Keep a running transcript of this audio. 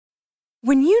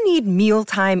When you need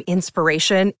mealtime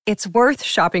inspiration, it's worth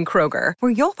shopping Kroger,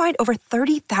 where you'll find over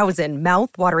 30,000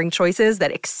 mouth-watering choices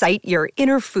that excite your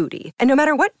inner foodie. And no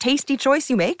matter what tasty choice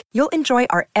you make, you'll enjoy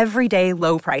our everyday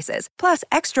low prices, plus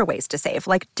extra ways to save,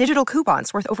 like digital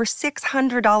coupons worth over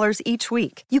 $600 each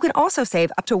week. You can also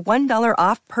save up to $1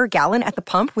 off per gallon at the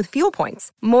pump with fuel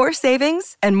points. More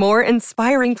savings and more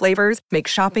inspiring flavors make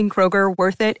shopping Kroger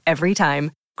worth it every time.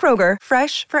 Kroger,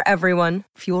 fresh for everyone.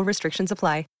 Fuel restrictions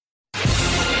apply.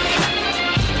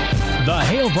 The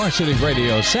Hail Varsity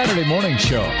Radio Saturday Morning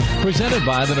Show, presented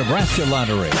by the Nebraska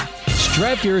Lottery.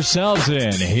 Strap yourselves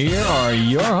in. Here are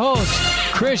your hosts,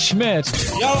 Chris Schmidt.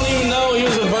 Y'all don't even know he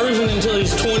was a virgin until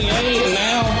he's 28, and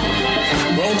now,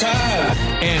 roll tide.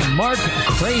 And Mark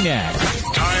Cranack.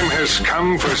 Time has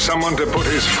come for someone to put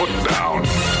his foot down.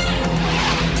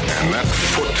 And that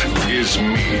foot is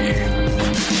me.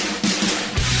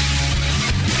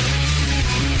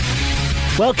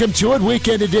 Welcome to it.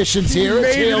 Weekend editions here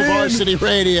at Hail Varsity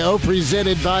Radio,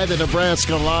 presented by the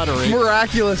Nebraska Lottery.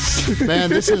 Miraculous. Man,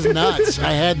 this is nuts.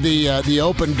 I had the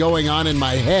open going on in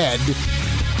my head.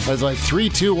 I was like, 3,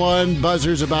 2, 1,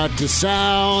 buzzer's about to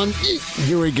sound.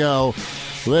 Here we go.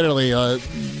 Literally,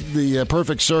 the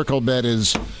perfect circle bet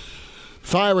is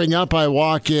firing up. I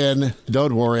walk in.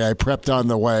 Don't worry, I prepped on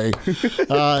the way.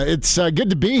 It's good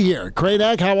to be here.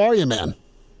 Cranack, how are you, man?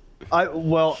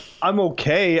 I'm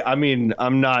okay. I mean,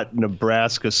 I'm not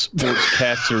Nebraska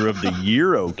Sportscaster of the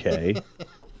Year okay.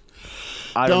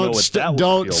 I don't know what that would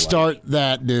feel like. Don't start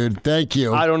that, dude. Thank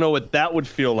you. I don't know what that would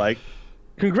feel like.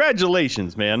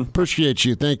 Congratulations, man. Appreciate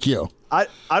you. Thank you. I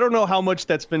don't know how much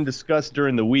that's been discussed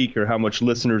during the week or how much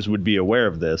listeners would be aware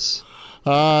of this.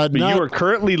 But you are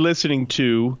currently listening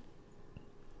to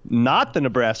not the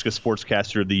Nebraska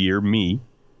Sportscaster of the Year, me,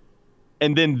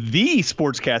 and then the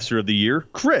Sportscaster of the Year,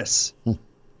 Chris.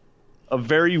 A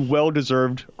very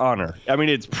well-deserved honor. I mean,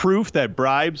 it's proof that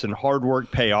bribes and hard work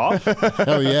pay off.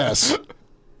 Oh, yes.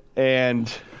 And,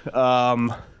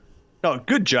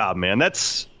 good job, man.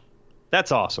 That's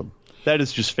awesome. That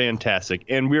is just fantastic.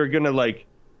 And we're going to,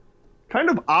 kind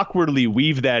of awkwardly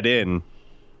weave that in,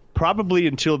 probably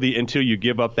until you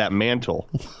give up that mantle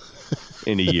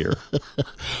in a year,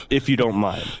 if you don't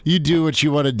mind. You do what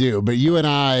you want to do. But you and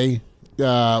I,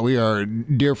 we are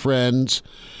dear friends,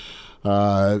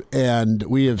 and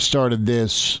we have started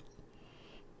this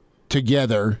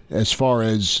together as far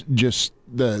as just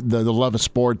the love of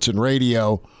sports and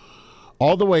radio,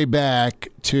 all the way back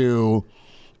to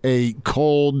a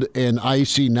cold and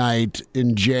icy night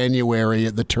in January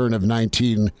at the turn of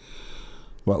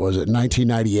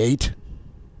 1998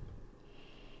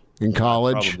 in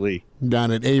college. Probably.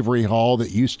 Down at Avery Hall that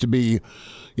used to be,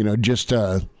 just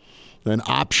an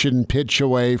option pitch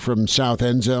away from South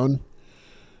End Zone.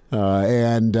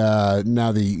 And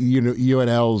now the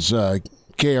UNL's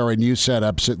KRNU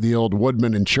setups at the old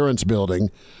Woodman Insurance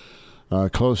Building,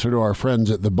 closer to our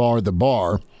friends at the bar.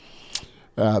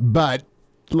 But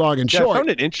long and short. I found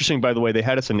it interesting, by the way. They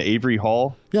had us in Avery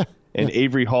Hall. Yeah. And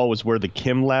Avery Hall was where the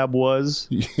Chem Lab was.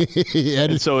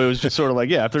 And so it was just sort of like,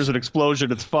 if there's an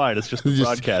explosion, it's fine. It's just the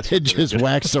broadcast. It just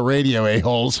whacks the radio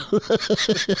a-holes.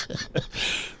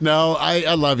 No,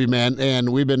 I love you, man.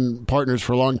 And we've been partners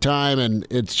for a long time, and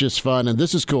it's just fun. And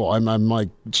this is cool. I'm like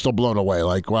still blown away.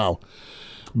 Like, wow.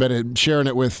 But sharing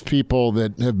it with people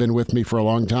that have been with me for a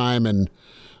long time, and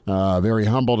very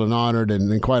humbled and honored.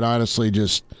 And quite honestly,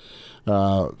 just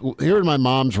hearing my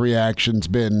mom's reaction's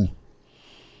been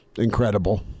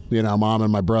incredible. Mom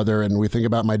and my brother, and we think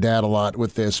about my dad a lot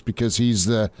with this because he's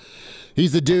the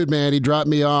dude, man. He dropped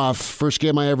me off. First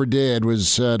game I ever did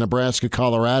was Nebraska,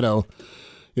 Colorado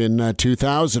in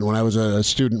 2000 when I was a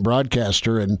student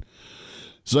broadcaster, and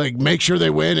it's like, make sure they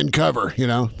win and cover,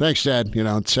 Thanks, Dad.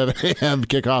 It's 7 a.m.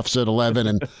 kickoffs at 11,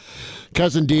 and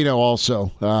cousin Dino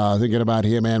also, thinking about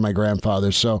him and my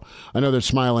grandfather. So I know they're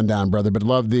smiling down, brother, but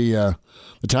love the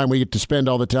time we get to spend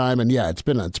all the time. And yeah, it's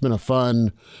been a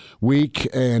fun week,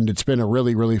 and it's been a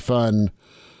really, really fun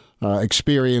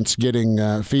experience getting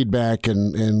feedback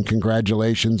and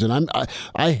congratulations. And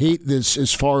I hate this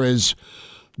as far as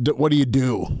what do you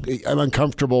do? I'm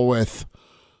uncomfortable with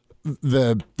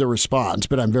the response,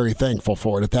 but I'm very thankful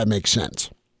for it, if that makes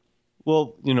sense.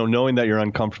 Well, knowing that you're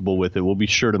uncomfortable with it, we'll be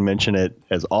sure to mention it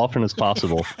as often as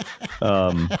possible.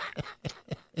 As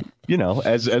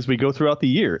we go throughout the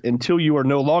year until you are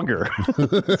no longer.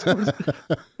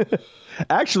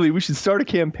 Actually, we should start a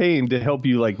campaign to help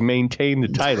you maintain the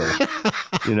title.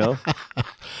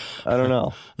 I don't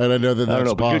know. And I know that's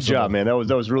possible. But good job, man. That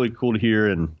was really cool to hear,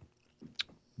 and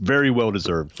very well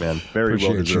deserved, man. Very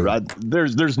well deserved.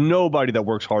 There's nobody that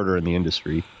works harder in the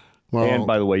industry. Well, and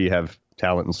by the way, you have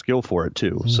talent and skill for it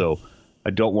too. So I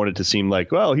don't want it to seem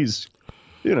like, well, he's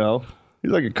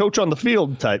like a coach on the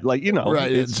field type, like,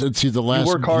 right. He's the last.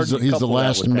 You work hard, he's the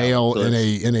last male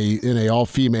in a all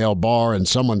female bar, and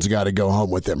someone's got to go home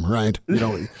with him, right?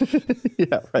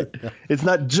 Yeah, right. It's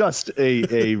not just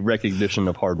a recognition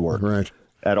of hard work, right,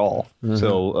 at all. Mm-hmm.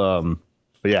 So,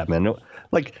 but yeah, man,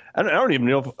 like I don't even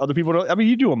know if other people know. I mean,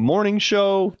 you do a morning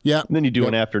show, yeah, and then you do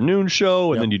an afternoon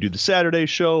show, and then you do the Saturday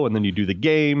show, and then you do the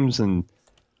games and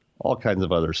all kinds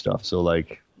of other stuff. So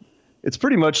like. It's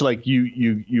pretty much like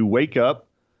you wake up,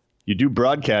 you do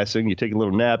broadcasting, you take a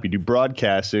little nap, you do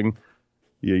broadcasting,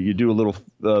 you do a little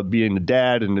being a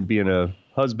dad and being a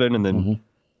husband, and then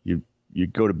you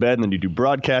go to bed, and then you do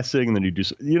broadcasting, and then you do,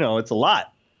 it's a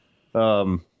lot.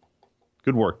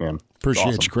 Good work, man.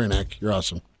 Appreciate you, Krenak. You're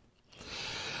awesome.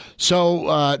 So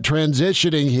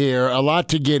transitioning here, a lot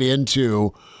to get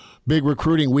into. Big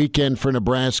recruiting weekend for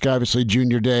Nebraska, obviously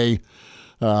Junior Day.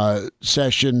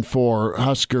 Session for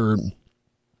Husker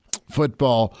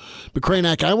football. But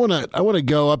Krenak, I want to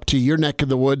go up to your neck of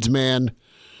the woods, man.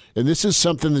 And this is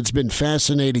something that's been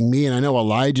fascinating me, and I know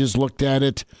Elijah's looked at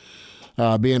it,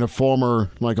 being a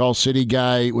former all-city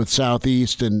guy with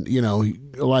Southeast, and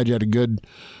Elijah had a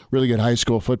really good high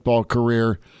school football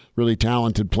career, really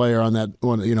talented player on that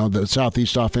one, the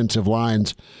Southeast offensive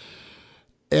lines.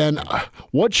 And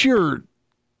what's the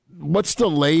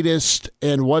latest,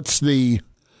 and what's the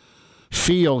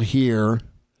feel here,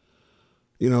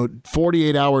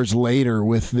 48 hours later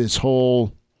with this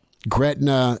whole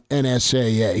Gretna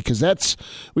NSAA? Because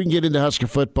we can get into Husker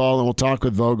football, and we'll talk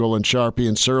with Vogel and Sharpie,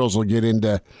 and Searles will get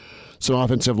into some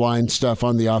offensive line stuff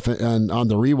on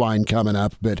the rewind coming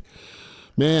up. But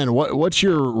man, what's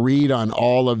your read on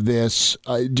all of this?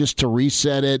 Just to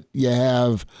reset it, you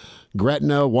have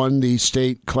Gretna won the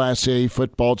state Class A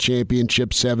football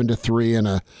championship 7-3 in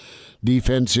a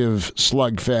defensive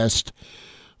slugfest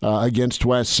against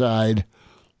Westside.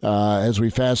 As we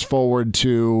fast forward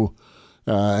to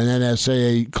an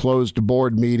NSAA closed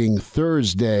board meeting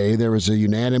Thursday, there was a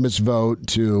unanimous vote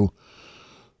to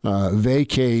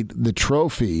vacate the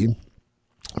trophy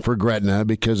for Gretna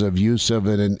because of use of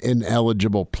an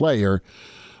ineligible player.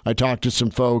 I talked to some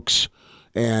folks,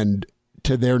 and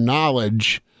to their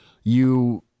knowledge,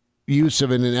 use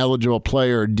of an ineligible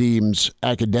player deems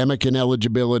academic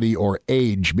ineligibility or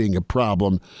age being a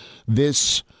problem.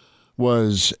 This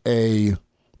was a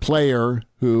player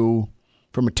who,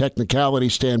 from a technicality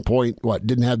standpoint,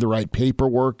 didn't have the right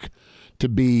paperwork to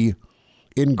be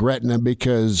in Gretna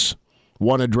because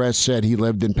one address said he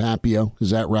lived in Papio.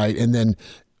 Is that right? And then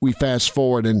we fast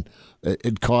forward, and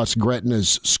it cost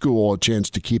Gretna's school a chance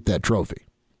to keep that trophy.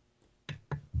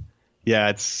 Yeah,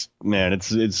 it's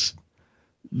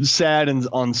sad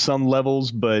on some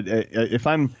levels, but if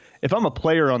I'm a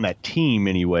player on that team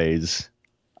anyways,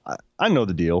 I know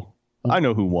the deal. I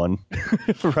know who won,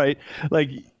 right? Like,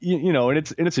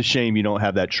 and it's a shame you don't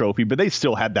have that trophy, but they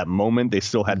still had that moment. They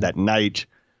still had that night.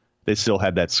 They still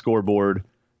had that scoreboard,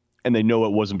 and they know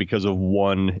it wasn't because of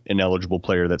one ineligible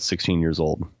player that's 16 years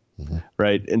old,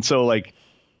 right? And so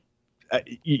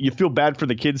you feel bad for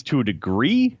the kids to a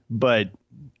degree, but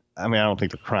I mean, I don't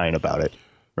think they're crying about it,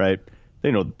 right? They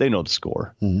know the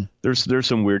score. Mm-hmm. There's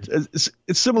some weird. It's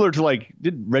similar to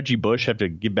did Reggie Bush have to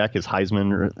give back his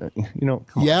Heisman or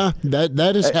Yeah,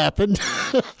 that has happened.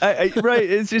 Right.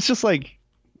 It's just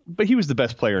but he was the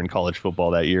best player in college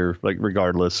football that year,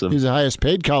 regardless of. He's the highest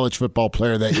paid college football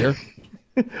player that year.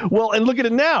 Well, and look at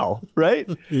it now, right?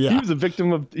 Yeah. He was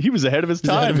he was ahead of his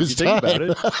time. If you think about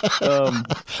it.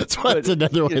 That's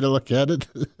another way to look at it.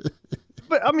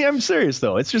 But I mean, I'm serious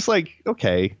though. It's just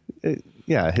okay.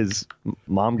 Yeah, his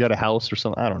mom got a house or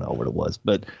something. I don't know what it was,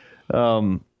 but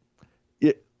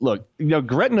look,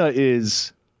 Gretna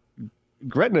is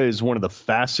one of the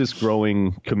fastest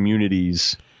growing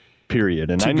communities.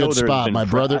 Period. And I know there's been my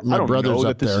brother's know up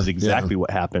that this there. is exactly what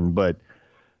happened, but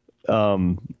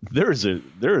there is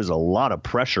a lot of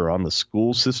pressure on the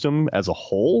school system as a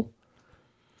whole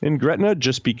in Gretna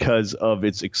just because of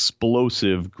its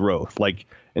explosive growth.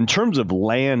 In terms of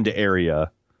land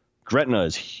area, Gretna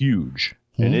is huge,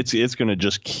 and it's going to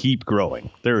just keep growing.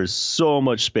 There is so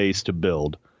much space to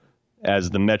build as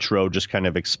the metro just kind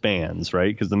of expands,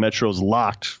 right? Because the metro is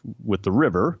locked with the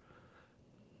river.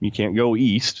 You can't go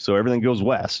east, so everything goes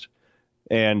west.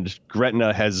 And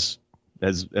Gretna has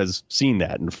seen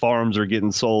that, and farms are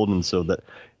getting sold, and so that.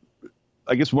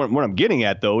 I guess what I'm getting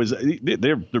at though is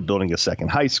they're building a second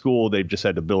high school. They've just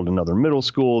had to build another middle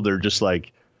school. They're just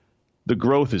the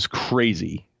growth is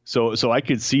crazy. So I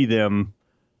could see them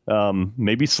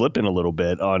maybe slipping a little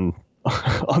bit on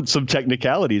some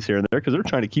technicalities here and there because they're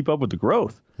trying to keep up with the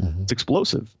growth. Mm-hmm. It's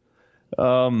explosive.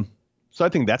 So I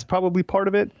think that's probably part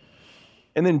of it.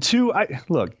 And then 2,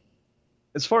 look,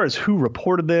 as far as who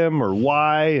reported them or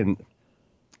why, and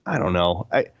I don't know.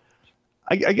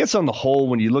 I guess on the whole,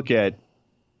 when you look at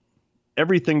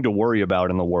everything to worry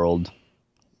about in the world,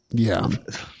 yeah,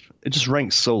 it just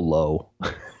ranks so low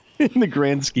in the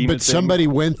grand scheme of things. But somebody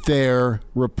went there,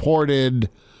 reported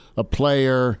a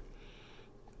player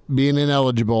being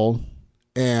ineligible,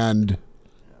 and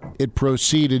it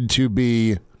proceeded to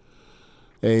be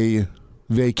a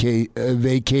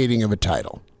vacating of a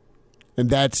title. And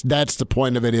that's the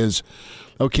point of it is,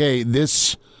 okay,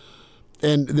 this,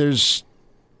 and there's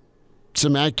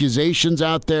some accusations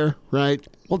out there, right?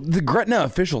 Well, the Gretna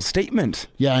official statement.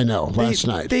 Yeah, I know. Last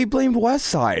night. They blamed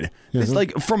Westside. Mm-hmm. It's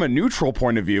like, from a neutral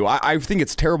point of view, I think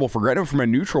it's terrible for Gretna. From a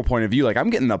neutral point of view, like, I'm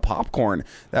getting the popcorn.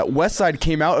 That Westside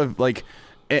came out of, like,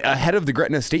 ahead of the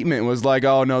Gretna statement and was like,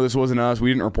 oh, no, this wasn't us. We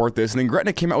didn't report this. And then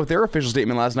Gretna came out with their official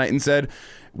statement last night and said,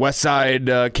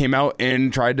 Westside came out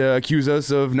and tried to accuse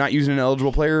us of not using an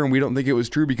eligible player, and we don't think it was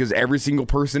true because every single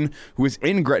person who is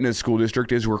in Gretna's school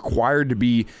district is required to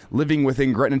be living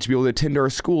within Gretna to be able to attend our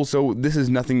school. So this is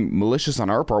nothing malicious on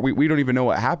our part. We don't even know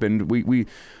what happened. Gretna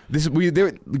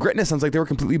sounds like they were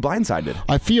completely blindsided.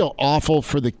 I feel awful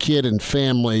for the kid and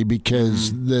family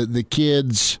because the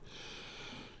kids,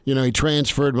 you know, he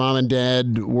transferred. Mom and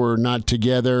dad were not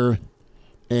together,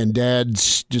 and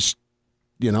dad's just,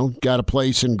 you know, got a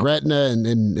place in Gretna,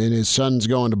 and his son's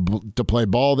going to play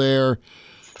ball there.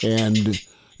 And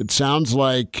it sounds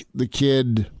like the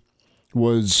kid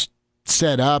was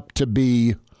set up to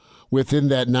be within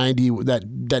that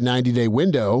 90-day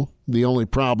window. The only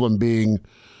problem being,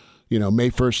 you know, May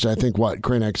 1st, I think,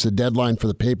 Kranex, the deadline for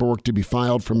the paperwork to be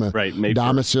filed from a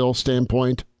domicile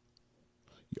standpoint.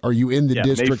 Are you in the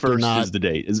district or not? May 1st is the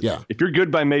date. If you're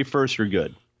good by May 1st, you're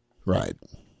good. Right.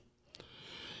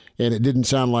 And it didn't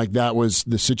sound like that was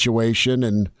the situation.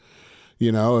 And,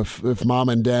 you know, if mom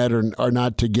and dad are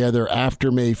not together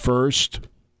after May 1st,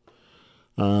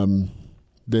 then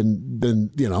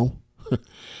you know,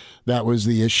 that was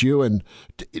the issue. And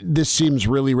this seems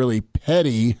really, really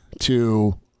petty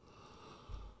to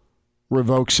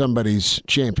revoke somebody's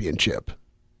championship.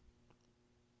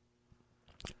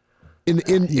 In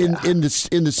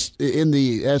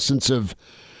the essence of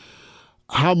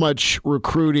how much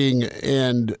recruiting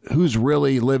and who's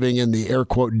really living in the air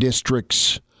quote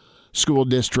districts, school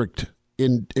district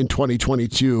in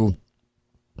 2022,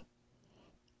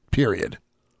 period.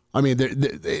 I mean,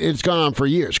 it's gone on for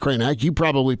years. Kranek, you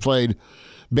probably played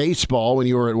baseball when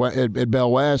you were at Bell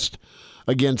West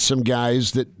against some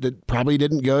guys that probably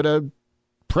didn't go to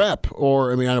prep,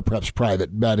 or, I mean, I know prep's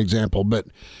private, bad example, but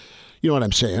you know what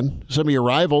I'm saying. Some of your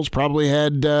rivals probably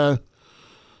had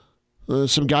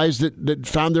some guys that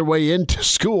found their way into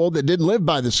school that didn't live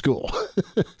by the school.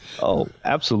 Oh,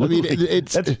 absolutely. I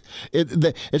mean,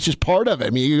 it's just part of it. I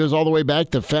mean, it goes all the way back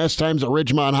to Fast Times at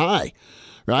Ridgemont High,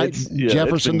 right?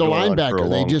 Jefferson, the linebacker,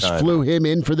 they just flew him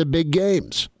in for the big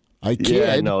games. It's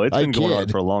been going on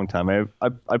for a long time.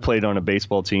 I played on a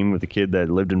baseball team with a kid that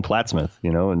lived in Plattsmouth,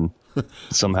 you know, and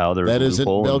somehow there was that isn't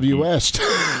Bellevue West.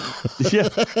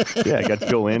 I got to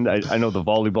go in. I know the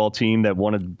volleyball team that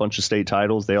won a bunch of state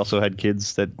titles. They also had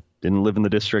kids that didn't live in the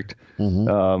district.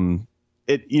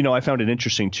 Mm-hmm. I found it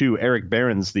interesting too. Eric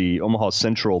Behrens, the Omaha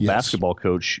Central basketball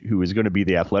coach, who is going to be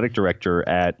the athletic director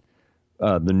at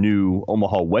the new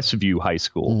Omaha Westview High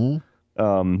School.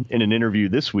 Mm-hmm. In an interview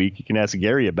this week, you can ask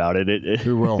Gary about it.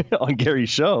 Who will? On Gary's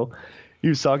show, he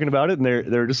was talking about it, and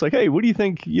they're just like, hey, what do you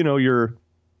think? You know,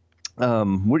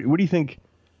 what do you think?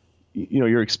 You know,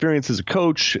 your experience as a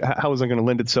coach, how is that going to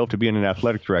lend itself to being an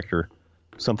athletic director?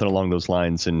 Something along those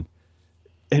lines. And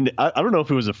I don't know if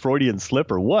it was a Freudian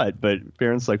slip or what, but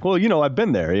Barron's like, well, you know, I've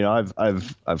been there. You know,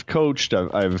 I've coached. I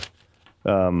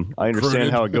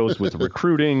understand how it goes with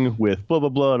recruiting, with blah blah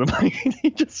blah. And I'm like,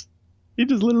 he just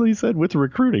literally said with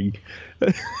recruiting.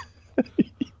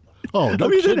 Oh,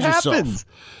 don't kid it yourself. Happens.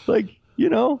 Like, you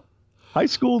know, high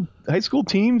school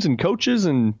teams and coaches,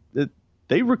 and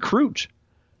they recruit.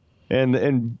 And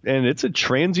it's a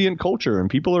transient culture, and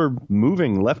people are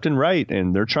moving left and right,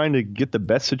 and they're trying to get the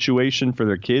best situation for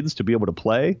their kids to be able to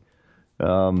play.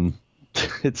 There's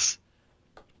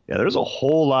a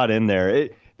whole lot in there.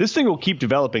 This thing will keep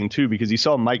developing too, because you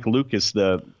saw Mike Lucas,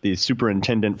 the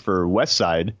superintendent for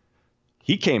Westside.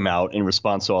 He came out in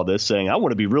response to all this saying, I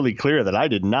want to be really clear that I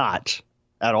did not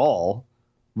at all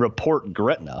report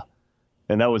Gretna,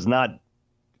 and that was not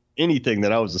anything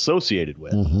that I was associated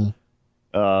with. Mm-hmm.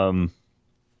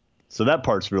 So that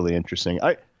part's really interesting.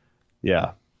 I'm going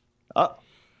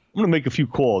to make a few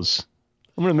calls.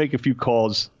 We're going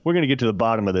to get to the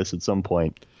bottom of this at some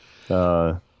point.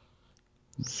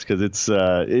 because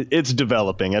it's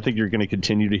developing. I think you're going to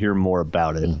continue to hear more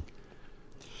about it.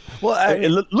 Well,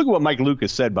 and look at what Mike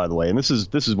Lucas said, by the way, and this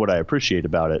is what I appreciate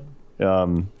about it.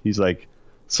 He's like,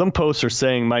 some posts are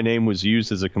saying my name was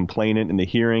used as a complainant in the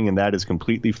hearing, and that is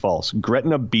completely false.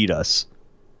 Gretna beat us.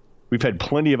 We've had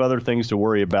plenty of other things to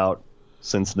worry about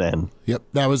since then. Yep,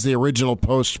 that was the original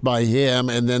post by him,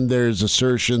 and then there's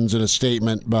assertions and a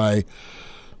statement by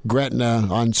Gretna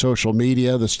on social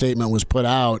media. The statement was put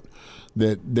out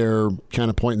that they're kind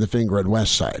of pointing the finger at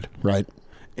Westside, right?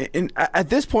 And at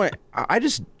this point, I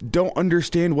just don't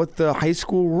understand what the high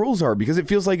school rules are, because it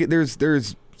feels like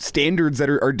there's standards that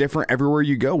are different everywhere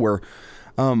you go, where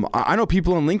I know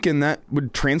people in Lincoln that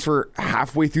would transfer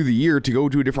halfway through the year to go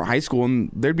to a different high school, and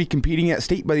they'd be competing at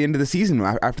state by the end of the season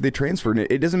after they transferred.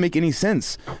 And it doesn't make any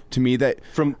sense to me that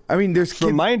from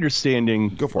my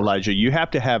understanding, Elijah, you have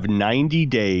to have 90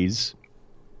 days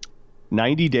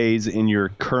in your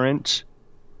current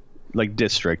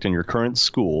district in your current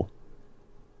school,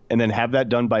 and then have that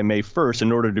done by May 1st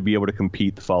in order to be able to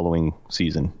compete the following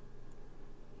season,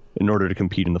 in order to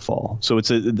compete in the fall. So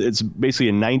it's basically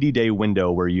a 90-day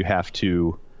window where you have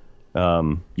to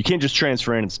you can't just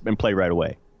transfer in and play right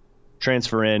away.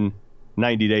 Transfer in,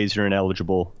 90 days you're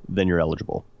ineligible, then you're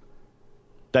eligible.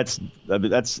 That's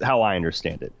how I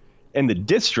understand it. And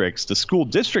the school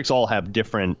districts all have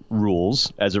different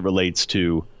rules as it relates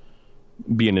to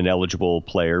being an eligible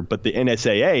player, but the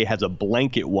NSAA has a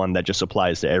blanket one that just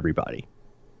applies to everybody.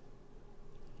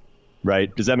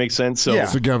 Right? Does that make sense? So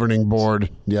it's the governing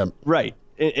board. Yep. Right.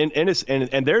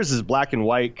 And theirs is black and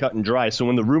white, cut and dry. So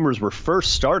when the rumors were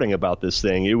first starting about this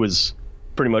thing, it was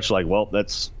pretty much like, well,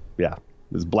 it's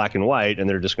black and white, and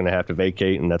they're just going to have to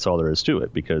vacate, and that's all there is to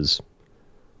it, because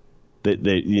the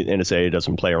NSAA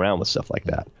doesn't play around with stuff like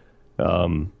that.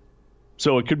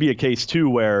 So it could be a case too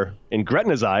where, in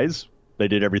Gretna's eyes, they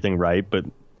did everything right, but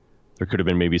there could have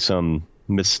been maybe some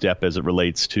misstep as it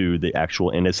relates to the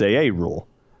actual NSAA rule,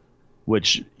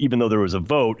 which, even though there was a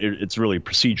vote, it's really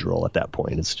procedural at that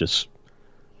point. It's just,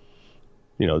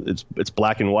 it's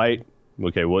black and white.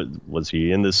 Okay, what was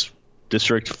he in this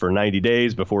district for 90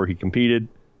 days before he competed?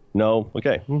 No.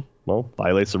 Okay, well,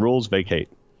 violates the rules, vacate.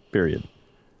 Period.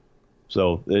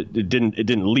 So it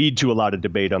didn't lead to a lot of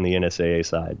debate on the NSAA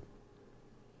side.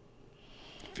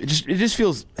 It just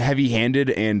feels heavy-handed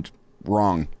and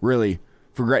wrong, really,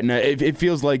 for Gretna. It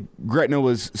feels like Gretna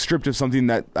was stripped of something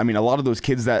that, a lot of those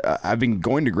kids that have been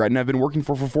going to Gretna have been working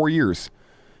for 4 years.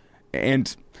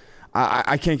 And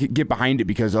I can't get behind it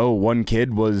because, one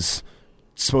kid was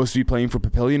supposed to be playing for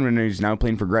Papillion when he's now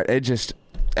playing for Gretna.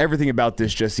 Everything about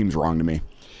this just seems wrong to me.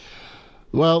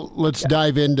 Well, let's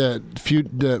dive into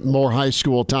more high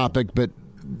school topic, but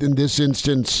in this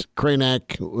instance,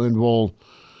 Cranac, and we'll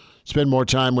spend more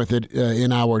time with it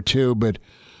in hour 2, but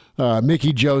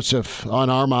Mickey Joseph on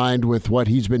our mind with what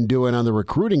he's been doing on the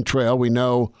recruiting trail. We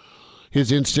know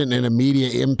his instant and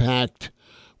immediate impact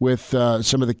with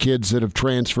some of the kids that have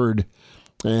transferred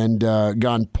and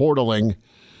gone portaling.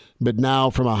 But now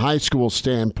from a high school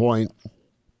standpoint,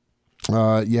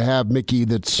 you have Mickey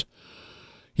that's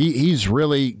he's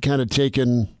really kind of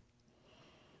taken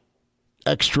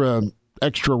extra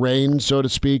reign, so to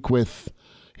speak, with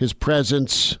his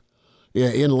presence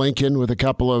in Lincoln with a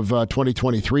couple of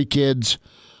 2023 kids,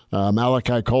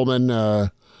 Malachi Coleman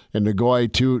and Nagoy,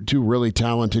 two really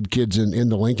talented kids in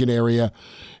the Lincoln area.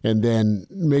 And then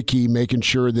Mickey making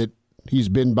sure that he's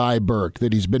been by Burke,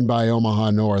 that he's been by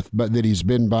Omaha North, but that he's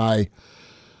been by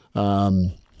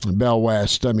Bell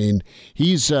West.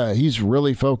 He's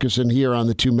really focusing here on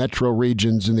the 2 metro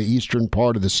regions in the eastern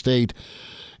part of the state.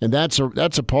 And that's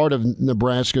a part of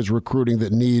Nebraska's recruiting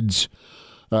that needs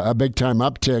a big-time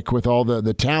uptick with all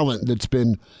the talent that's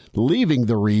been leaving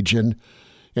the region.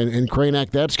 And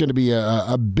Cranac, that's going to be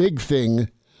a big thing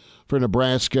for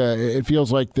Nebraska. It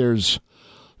feels like there's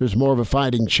more of a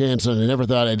fighting chance, and I never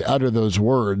thought I'd utter those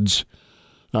words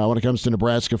when it comes to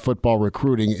Nebraska football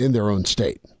recruiting in their own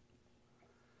state.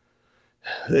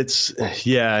 And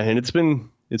it's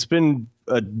been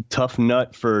a tough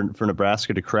nut for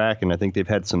Nebraska to crack, and I think they've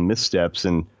had some missteps.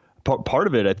 And part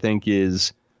of it, I think,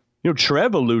 is,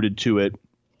 Trev alluded to it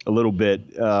a little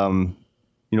bit, the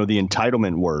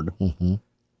entitlement word. Mm-hmm.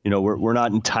 We're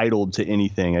not entitled to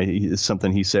anything. It's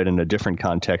something he said in a different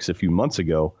context a few months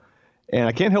ago. And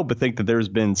I can't help but think that there's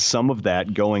been some of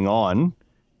that going on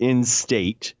in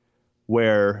state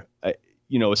where,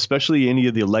 especially any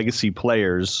of the legacy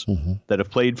players mm-hmm. that have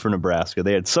played for Nebraska,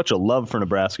 they had such a love for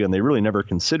Nebraska and they really never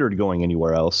considered going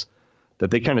anywhere else,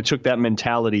 that they kind of took that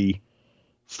mentality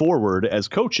forward as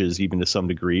coaches, even to some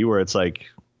degree, where it's like,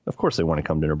 of course they want to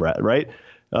come to Nebraska, right?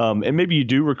 And maybe you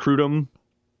do recruit them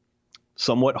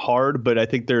somewhat hard, but I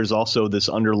think there's also this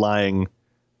underlying,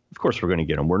 of course we're going to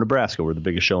get them. We're Nebraska. We're the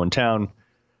biggest show in town.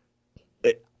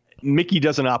 Mickey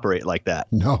doesn't operate like that.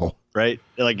 No. Right?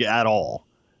 Like at all.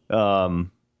 And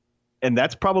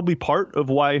that's probably part of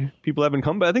why people haven't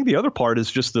come. But I think the other part is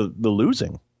just the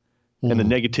losing and the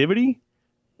negativity,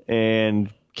 and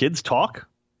kids talk,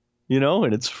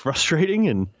 and it's frustrating.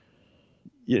 And,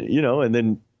 and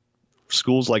then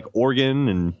schools like Oregon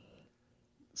and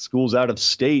schools out of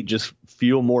state just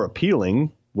feel more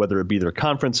appealing, whether it be their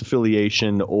conference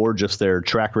affiliation or just their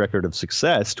track record of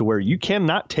success, to where you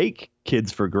cannot take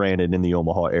kids for granted in the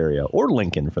Omaha area, or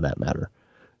Lincoln for that matter.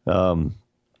 And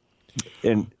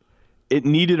it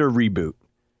needed a reboot.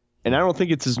 And I don't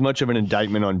think it's as much of an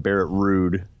indictment on Barrett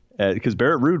Ruud, because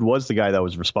Barrett Ruud was the guy that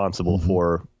was responsible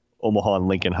for Omaha and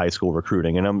Lincoln high school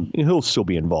recruiting, and he'll still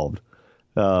be involved.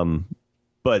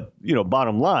 But,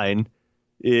 bottom line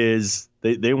is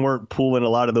they weren't pulling a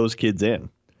lot of those kids in.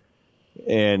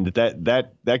 And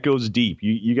that goes deep.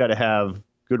 You got to have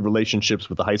good relationships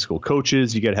with the high school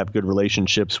coaches. You got to have good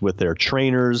relationships with their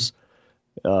trainers,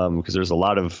 because there's a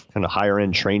lot of kind of higher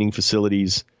end training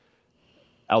facilities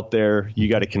out there. You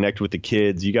got to connect with the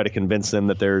kids. You got to convince them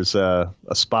that there's a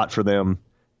spot for them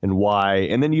and why.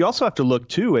 And then you also have to look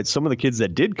too at some of the kids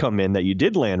that did come in that you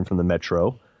did land from the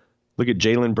Metro. Look at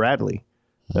Jalen Bradley.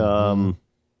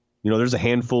 There's a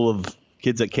handful of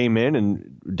kids that came in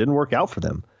and it didn't work out for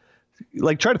them.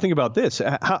 Like, try to think about this.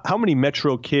 How many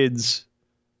Metro kids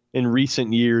in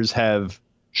recent years have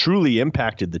truly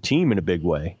impacted the team in a big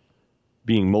way,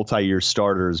 being multi-year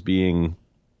starters, being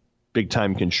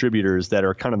big-time contributors that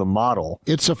are kind of the model?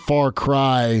 It's a far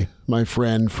cry, my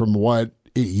friend, from what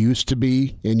it used to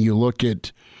be. And you look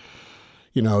at,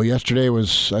 yesterday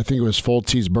was, I think it was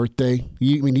Foltzy's birthday.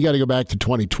 You got to go back to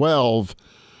 2012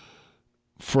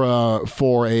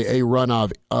 for a run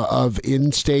of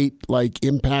in-state like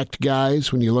impact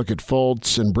guys. When you look at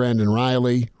Fultz and Brandon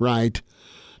Riley, right?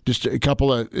 Just a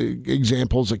couple of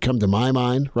examples that come to my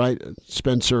mind, right?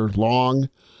 Spencer Long,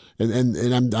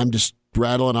 and I'm just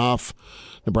rattling off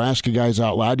Nebraska guys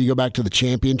out loud. You go back to the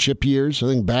championship years. I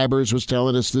think Babbers was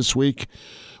telling us this week.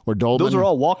 Or Dolman. Those are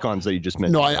all walk-ons that you just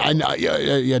mentioned. No, I know.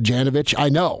 Yeah, Janovich. I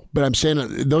know, but I'm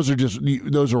saying those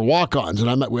are walk-ons,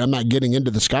 and I'm not getting into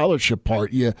the scholarship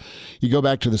part. You go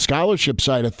back to the scholarship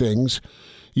side of things.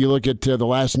 You look at the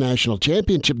last national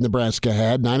championship Nebraska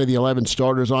had. 9 of the 11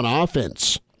 starters on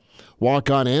offense,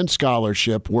 walk-on and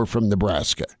scholarship, were from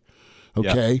Nebraska.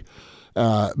 Okay,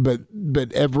 yeah.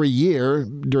 But every year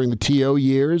during the TO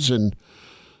years and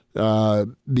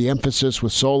the emphasis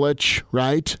with Solich,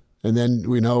 right? And then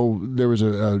we know there was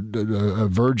a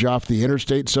verge off the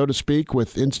interstate, so to speak,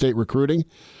 with in-state recruiting.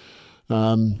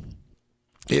 The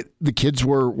kids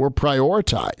were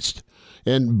prioritized.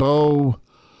 And Bo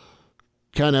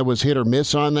kind of was hit or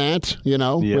miss on that,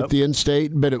 with the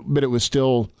in-state. But it was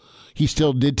still, he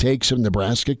still did take some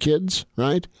Nebraska kids,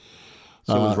 right?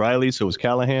 So was Riley, so was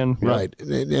Callahan. Right.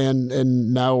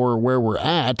 And now we're where we're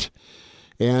at.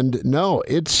 And no,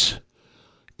 it's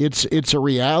a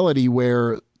reality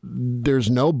where there's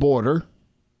no border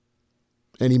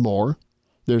anymore.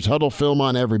 There's huddle film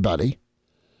on everybody.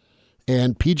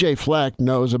 And P.J. Fleck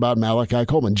knows about Malachi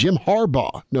Coleman. Jim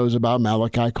Harbaugh knows about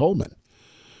Malachi Coleman.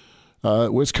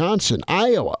 Wisconsin,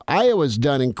 Iowa. Iowa's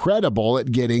done incredible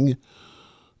at getting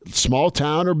small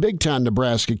town or big town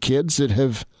Nebraska kids that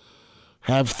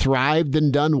have thrived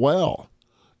and done well.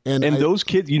 And those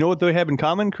kids, you know what they have in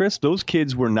common, Chris? Those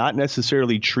kids were not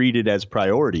necessarily treated as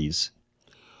priorities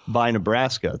by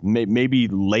Nebraska. Maybe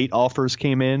late offers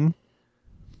came in.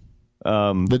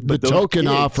 The token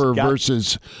offer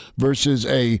versus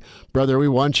a brother, we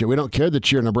want you. We don't care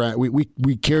that you're a Nebraska.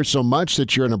 We care so much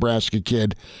that you're a Nebraska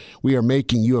kid. We are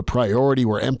making you a priority.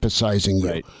 We're emphasizing you.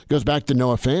 Right. Goes back to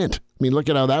Noah Fant. I mean, look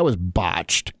at how that was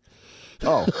botched.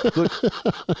 Oh, look,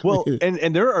 well,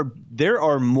 and there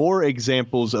are more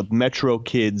examples of Metro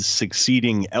kids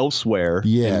succeeding elsewhere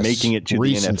and making it to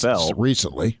the NFL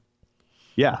recently.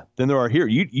 Yeah, than there are here.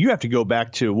 You have to go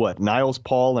back to what, Niles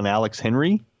Paul and Alex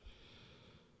Henry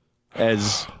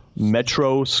as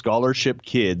Metro scholarship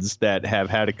kids that have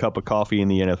had a cup of coffee in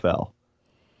the NFL.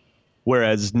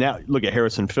 Whereas now, look at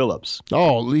Harrison Phillips.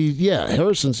 Oh, yeah,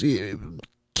 Harrison's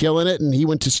killing it, and he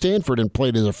went to Stanford and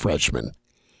played as a freshman.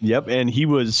 Yep, and he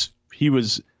was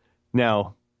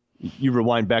now you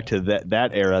rewind back to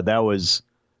that era, that was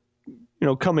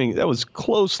that was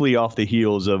closely off the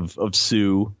heels of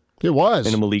Sue. It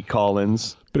was. And Malik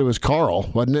Collins. But it was Carl,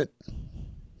 wasn't it?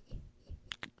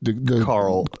 The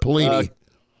Carl Pelini.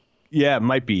 Yeah, it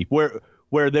might be. Where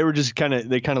where they were just kind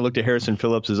of looked at Harrison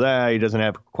Phillips as he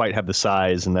doesn't quite have the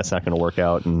size, and that's not going to work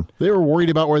out. And they were worried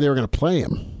about where they were going to play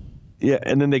him. Yeah,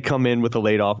 and then they come in with a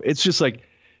laid off. It's just like,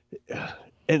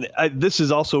 and this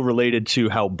is also related to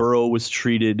how Burrow was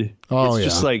treated. Oh, it's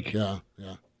just like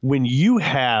when you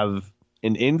have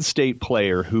an in-state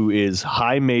player who is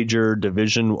high major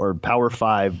division or Power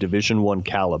 5 Division I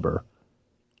caliber,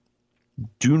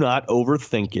 do not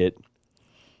overthink it.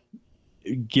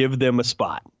 Give them a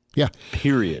spot. Yeah.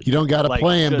 Period. You don't got to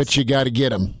play him, but you got to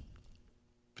get him.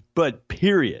 But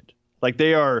period. Like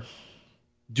they are.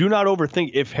 Do not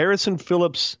overthink. If Harrison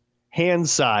Phillips' hand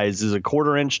size is a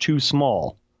quarter inch too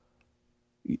small,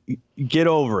 get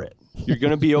over it. You're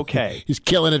going to be okay. He's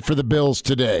killing it for the Bills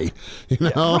today. You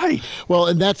know? Yeah, right. Well,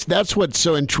 and that's what's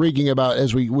so intriguing about,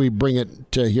 as we bring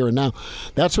it to here and now,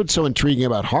 that's what's so intriguing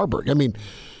about Haarberg. I mean,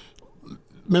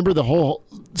 remember the whole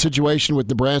situation with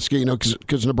Nebraska, you know,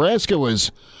 because Nebraska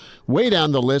was way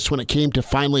down the list when it came to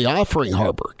finally offering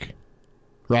Haarberg,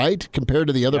 right? Compared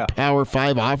to the other Power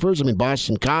 5 offers. I mean,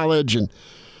 Boston College and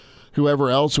whoever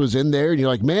else was in there. And you're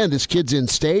like, man, this kid's in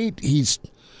state. He's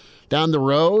down the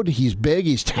road. He's big.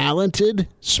 He's talented,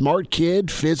 smart kid,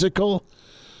 physical.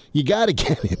 You got to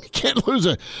get him. You can't lose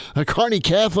a Kearney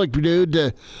Catholic dude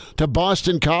to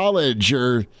Boston College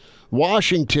or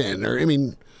Washington or, I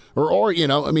mean, or you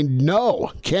know, I mean,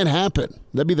 no, can't happen.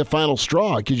 That'd be the final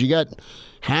straw because you got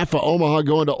half of Omaha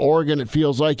going to Oregon, it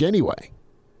feels like, anyway.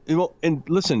 Well, and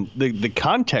listen, the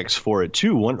context for it,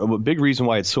 too, a big reason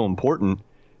why it's so important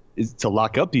is to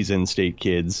lock up these in-state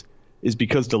kids is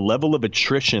because the level of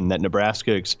attrition that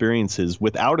Nebraska experiences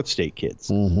with out-of-state kids.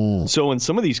 Mm-hmm. So in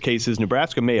some of these cases,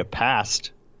 Nebraska may have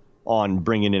passed on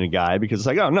bringing in a guy because it's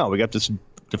like, oh, no, we got this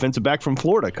defensive back from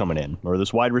Florida coming in or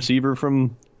this wide receiver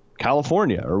from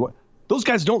California or what. Those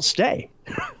guys don't stay.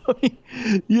 I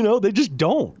mean, you know, they just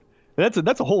don't. And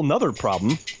that's a whole nother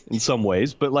problem in some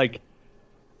ways. But, like,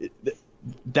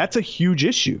 that's a huge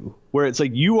issue where it's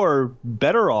like you are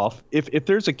better off if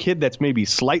there's a kid that's maybe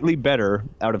slightly better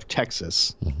out of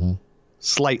Texas,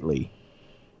 slightly,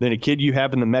 than a kid you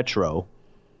have in the metro,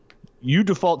 you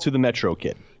default to the metro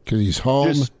kid. Because he's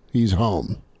home, he's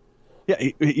home.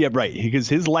 Yeah, right. Because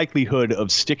his likelihood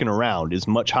of sticking around is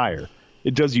much higher.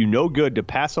 It does you no good to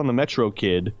pass on the metro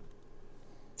kid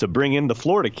to bring in the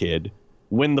Florida kid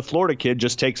when the Florida kid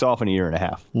just takes off in a year and a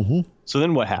half. Mm-hmm. So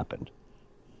then what happened?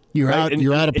 You're out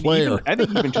a player. I think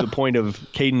even to the point of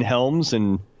Caden Helms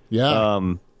and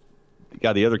the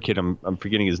other kid, I'm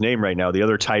forgetting his name right now, the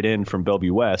other tight end from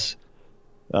Bellevue West.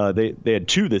 They had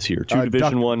two this year, two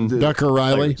Division I. Ducker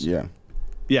Riley. Players.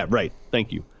 Yeah, right.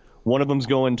 Thank you. One of them's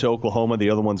going to Oklahoma.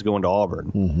 The other one's going to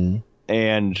Auburn. Mm-hmm.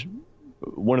 And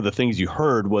one of the things you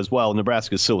heard was, well,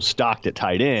 Nebraska's so stocked at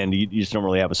tight end, you just don't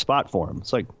really have a spot for him.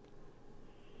 It's like,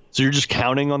 so you're just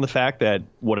counting on the fact that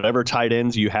whatever tight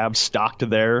ends you have stocked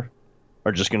there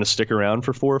are just going to stick around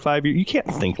for 4 or 5 years? You can't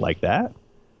think like that.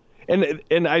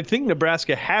 And I think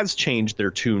Nebraska has changed their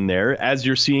tune there, as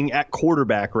you're seeing at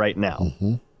quarterback right now,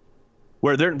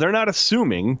 where they're not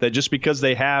assuming that just because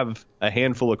they have a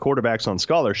handful of quarterbacks on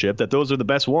scholarship that those are the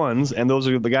best ones and those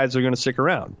are the guys that are going to stick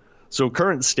around. So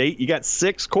current state, you got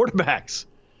 6 quarterbacks.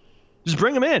 Just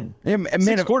bring them in.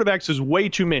 6 quarterbacks is way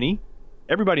too many.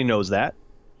 Everybody knows that.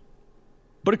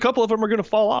 But a couple of them are going to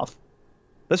fall off.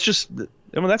 That's just,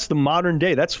 that's the modern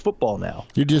day. That's football now.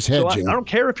 You're just hedging. So I don't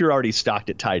care if you're already stocked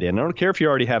at tight end. I don't care if you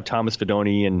already have Thomas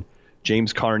Fidone and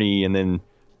James Carney and then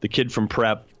the kid from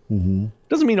prep. Mm-hmm.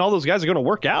 Doesn't mean all those guys are going to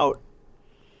work out.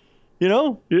 You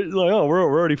know, you're like, oh, we're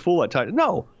already full at tight end.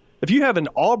 No. If you have an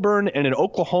Auburn and an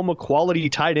Oklahoma quality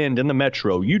tight end in the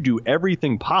metro, you do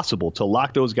everything possible to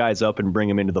lock those guys up and bring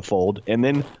them into the fold and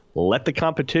then let the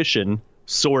competition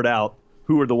sort out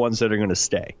who are the ones that are going to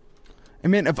stay. I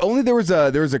mean, if only there was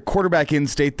a quarterback in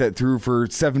state that threw for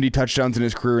 70 touchdowns in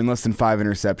his career and less than 5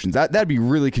 interceptions. That'd be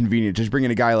really convenient, just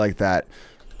bringing a guy like that.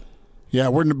 Yeah,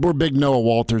 we're big Noah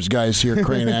Walters guys here,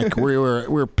 Cranack.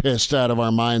 we're pissed out of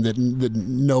our mind that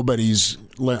nobody's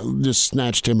just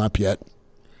snatched him up yet.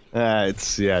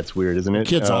 It's weird, isn't it? The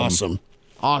kid's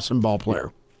awesome ball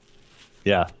player.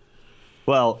 Yeah.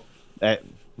 Well,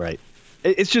 right.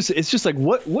 It's just like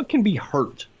what can be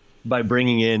hurt by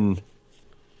bringing in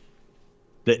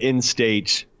the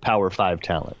in-state Power 5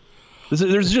 talent?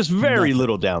 There's just very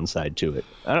little downside to it.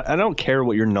 I don't care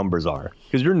what your numbers are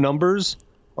because your numbers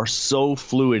are so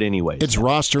fluid anyway. It's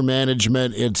roster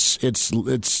management.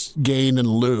 It's gain and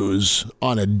lose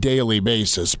on a daily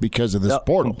basis because of this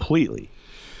portal. Completely.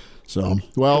 So,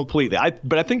 well, completely.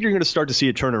 But I think you're going to start to see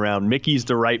a turnaround. Mickey's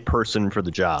the right person for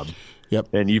the job.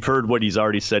 Yep. And you've heard what he's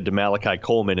already said to Malachi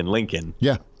Coleman in Lincoln.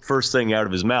 Yeah. First thing out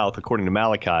of his mouth, according to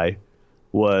Malachi,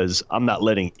 was, I'm not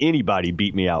letting anybody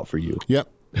beat me out for you. Yep.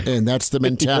 And that's the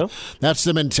mentality. That's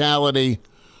the mentality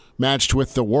matched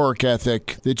with the work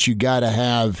ethic that you got to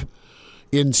have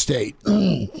in state.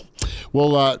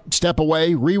 We'll step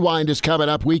away. Rewind is coming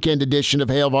up. Weekend edition of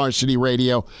Hail Varsity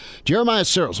Radio. Jeremiah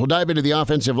Sirles. We'll dive into the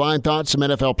offensive line thoughts, some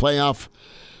NFL playoff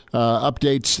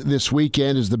updates this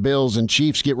weekend as the Bills and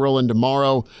Chiefs get rolling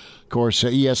tomorrow. Of course,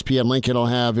 ESPN Lincoln will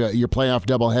have your playoff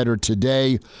doubleheader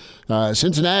today.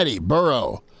 Cincinnati,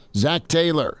 Burrow, Zach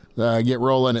Taylor get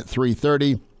rolling at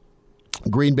 3:30.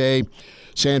 Green Bay,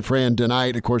 San Fran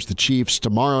tonight. Of course, the Chiefs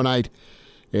tomorrow night.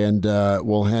 And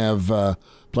we'll have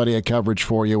plenty of coverage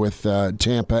for you with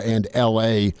Tampa and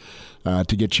L.A.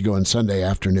 To get you going Sunday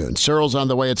afternoon. Sirles on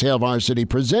the way. It's Hail Varsity,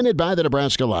 presented by the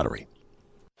Nebraska Lottery.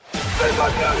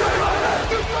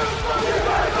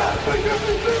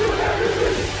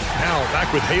 Now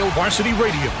back with Hail Varsity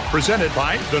Radio, presented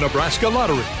by the Nebraska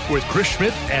Lottery, with Chris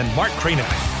Schmidt and Mark Cranack.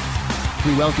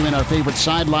 We welcome in our favorite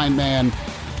sideline man,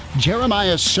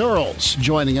 Jeremiah Sirles,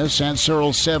 joining us at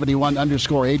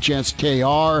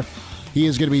Sirles71_HSKR. He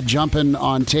is going to be jumping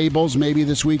on tables maybe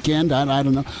this weekend. I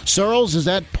don't know. Sirles, is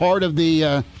that part of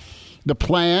the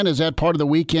plan? Is that part of the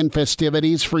weekend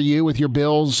festivities for you with your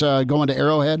Bills going to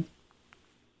Arrowhead?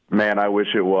 Man, I wish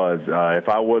it was. If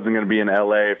I wasn't going to be in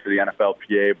L.A. for the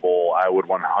NFLPA Bowl, I would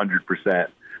 100%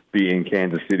 be in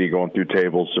Kansas City going through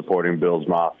tables supporting Bills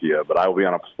Mafia. But I will be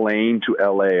on a plane to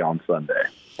L.A. on Sunday.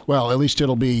 Well, at least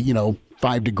it'll be,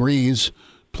 5 degrees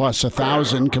plus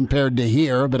 1,000 compared to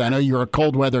here. But I know you're a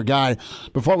cold weather guy.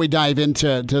 Before we dive into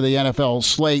the NFL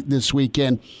slate this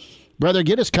weekend, brother,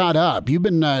 get us caught up. You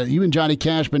and Johnny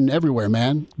Cash been everywhere,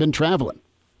 man. Been traveling.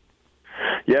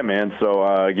 Yeah, man. So,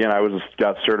 again, I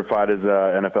got certified as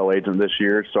an NFL agent this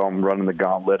year, so I'm running the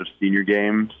gauntlet of senior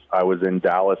games. I was in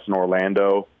Dallas and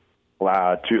Orlando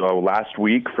last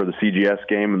week for the CGS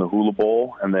game and the Hula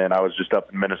Bowl, and then I was just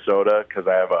up in Minnesota because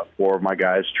I have 4 of my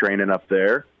guys training up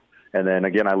there. And then,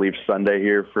 again, I leave Sunday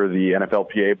here for the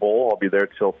NFLPA Bowl. I'll be there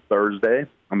till Thursday,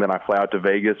 and then I fly out to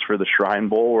Vegas for the Shrine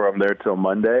Bowl where I'm there till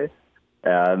Monday.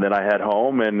 And then I head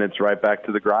home, and it's right back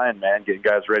to the grind, man, getting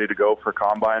guys ready to go for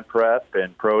combine prep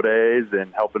and pro days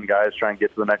and helping guys try and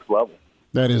get to the next level.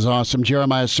 That is awesome.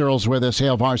 Jeremiah Sirles with us,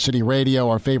 Hail Varsity Radio,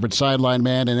 our favorite sideline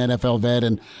man and NFL vet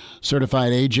and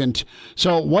certified agent.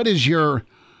 So what is your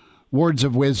words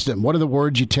of wisdom? What are the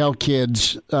words you tell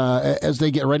kids as they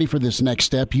get ready for this next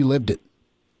step? You lived it.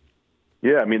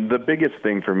 Yeah, I mean, the biggest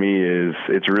thing for me is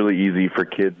it's really easy for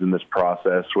kids in this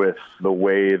process with the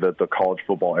way that the college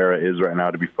football era is right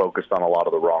now to be focused on a lot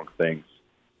of the wrong things.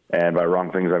 And by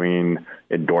wrong things, I mean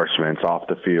endorsements off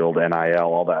the field, NIL,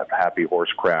 all that happy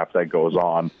horse crap that goes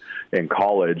on in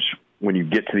college. When you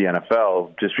get to the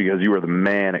NFL, just because you were the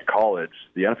man at college,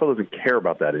 the NFL doesn't care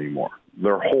about that anymore.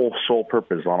 Their whole sole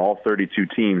purpose on all 32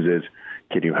 teams is,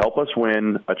 can you help us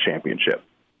win a championship?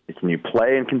 Can you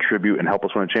play and contribute and help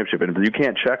us win a championship? And if you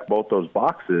can't check both those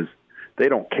boxes, they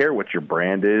don't care what your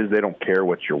brand is. They don't care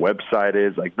what your website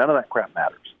is. Like, none of that crap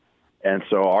matters. And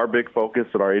so our big focus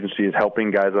at our agency is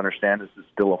helping guys understand this is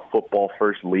still a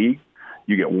football-first league.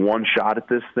 You get one shot at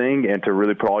this thing, and to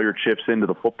really put all your chips into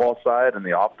the football side, and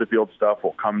the off-the-field stuff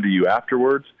will come to you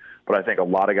afterwards. But I think a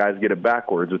lot of guys get it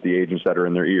backwards with the agents that are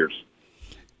in their ears.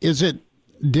 Is it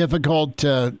difficult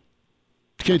to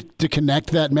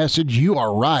connect that message? You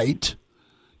are right.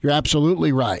 You're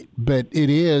absolutely right. But it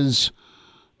is,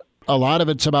 a lot of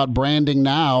it's about branding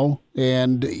now,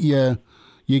 and you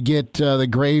get the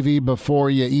gravy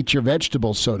before you eat your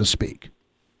vegetables, so to speak.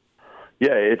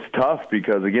 Yeah, it's tough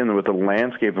because, again, with the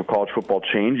landscape of college football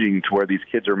changing to where these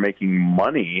kids are making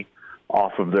money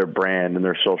off of their brand and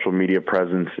their social media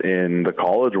presence in the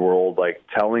college world, like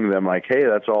telling them, like, hey,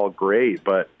 that's all great,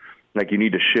 but like you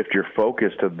need to shift your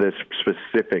focus to this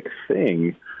specific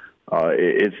thing.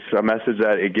 It's a message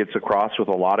that it gets across with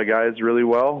a lot of guys really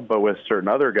well, but with certain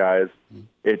other guys,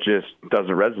 it just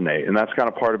doesn't resonate. And that's kind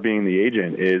of part of being the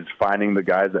agent, is finding the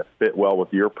guys that fit well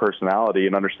with your personality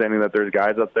and understanding that there's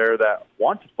guys out there that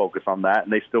want to focus on that,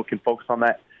 and they still can focus on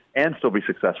that and still be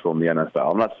successful in the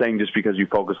NFL. I'm not saying just because you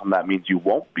focus on that means you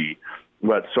won't be,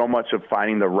 but so much of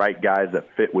finding the right guys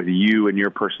that fit with you and your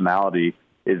personality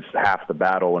is half the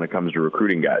battle when it comes to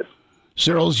recruiting guys.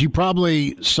 Sirles, you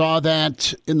probably saw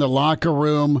that in the locker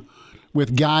room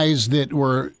with guys that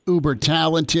were uber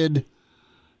talented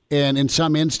and in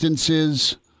some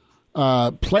instances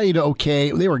played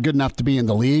okay. They were good enough to be in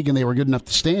the league, and they were good enough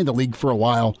to stay in the league for a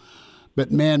while.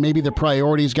 But, man, maybe the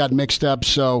priorities got mixed up,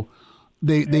 so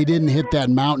they didn't hit that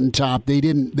mountaintop.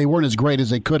 They weren't as great as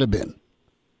they could have been.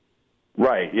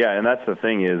 Right, yeah, and that's the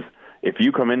thing is, if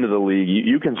you come into the league,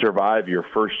 you can survive your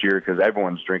first year because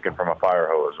everyone's drinking from a fire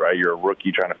hose, right? You're a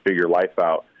rookie trying to figure life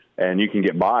out, and you can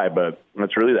get by. But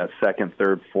it's really that second,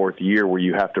 third, fourth year where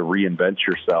you have to reinvent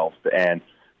yourself and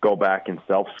go back and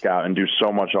self-scout and do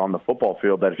so much on the football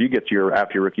field that if you get to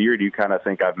after your rookie year, do you kind of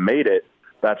think I've made it?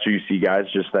 That's where you see guys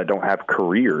just that don't have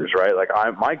careers, right? Like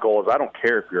my goal is I don't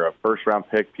care if you're a first-round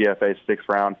pick, PFA, sixth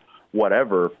round,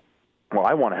 whatever. Well,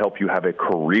 I want to help you have a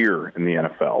career in the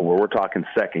NFL where we're talking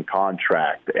second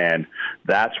contract, and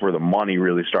that's where the money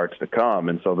really starts to come.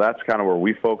 And so that's kind of where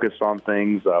we focus on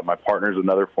things. My partner's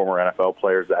another former NFL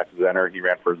player, Zach Zenner. He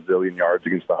ran for a zillion yards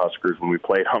against the Huskers when we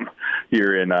played him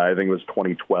here in, I think it was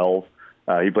 2012.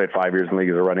 He played 5 years in the league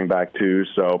as a running back, too.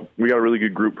 So we got a really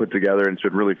good group put together, and it's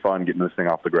been really fun getting this thing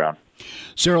off the ground.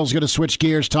 Cyril's going to switch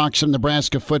gears, talk some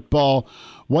Nebraska football.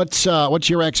 What's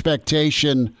your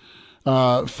expectation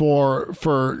for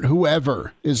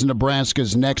whoever is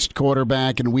Nebraska's next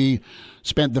quarterback? And we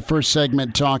spent the first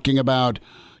segment talking about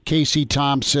Casey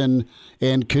Thompson,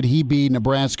 and could he be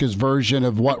Nebraska's version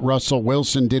of what Russell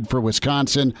Wilson did for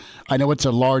Wisconsin? I know it's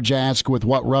a large ask with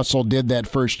what Russell did that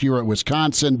first year at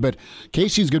Wisconsin, but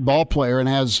Casey's a good ball player and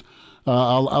has a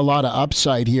lot of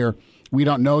upside here. We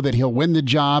don't know that he'll win the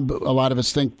job. A lot of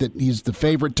us think that he's the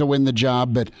favorite to win the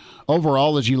job. But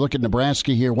overall, as you look at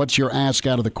Nebraska here, what's your ask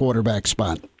out of the quarterback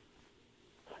spot?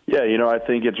 Yeah, I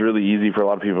think it's really easy for a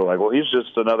lot of people like, well, he's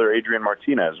just another Adrian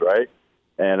Martinez, right?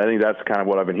 And I think that's kind of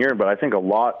what I've been hearing. But I think a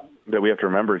lot that we have to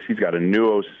remember is he's got a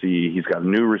new OC. He's got a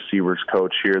new receivers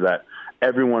coach here that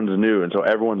everyone's new. And so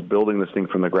everyone's building this thing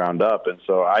from the ground up. And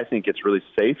so I think it's really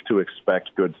safe to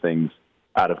expect good things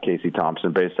out of Casey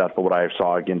Thompson based off of what I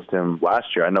saw against him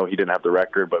last year. I know he didn't have the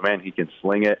record, but, man, he can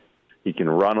sling it. He can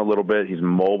run a little bit. He's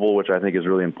mobile, which I think is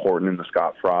really important in the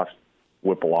Scott Frost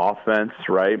Whipple offense,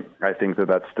 right? I think that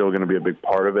that's still going to be a big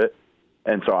part of it.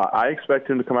 And so I expect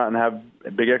him to come out and have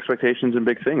big expectations and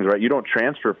big things, right? You don't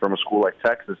transfer from a school like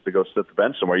Texas to go sit the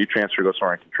bench somewhere. You transfer to go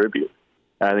somewhere and contribute.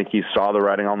 And I think he saw the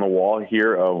writing on the wall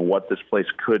here of what this place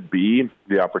could be,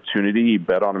 the opportunity. He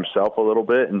bet on himself a little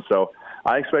bit. And so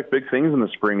I expect big things in the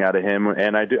spring out of him,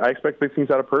 and I expect big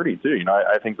things out of Purdy, too.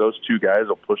 I think those two guys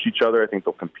will push each other. I think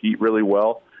they'll compete really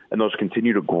well, and those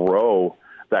continue to grow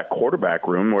that quarterback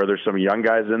room where there's some young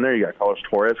guys in there. You got Carlos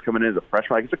Torres coming in as a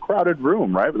freshman. Like, it's a crowded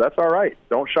room, right? But that's all right.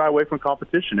 Don't shy away from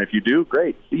competition. If you do,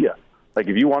 great. See ya. Like,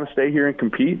 if you want to stay here and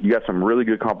compete, you got some really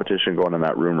good competition going in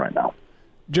that room right now.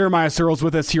 Jeremiah Sirles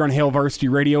with us here on Hail Varsity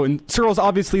Radio. And Sirles,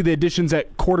 obviously the additions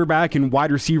at quarterback and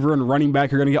wide receiver and running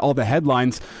back are going to get all the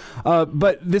headlines.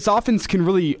 But this offense can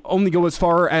really only go as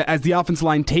far as the offensive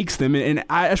line takes them. And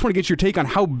I just want to get your take on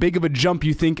how big of a jump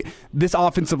you think this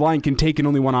offensive line can take in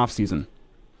only one offseason.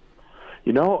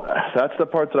 That's the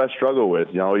part that I struggle with.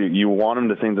 You want them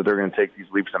to think that they're going to take these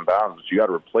leaps and bounds, but you got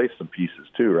to replace some pieces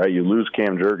too, right? You lose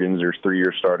Cam Jurgens, your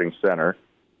 3-year starting center,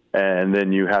 and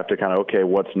then you have to kind of, okay,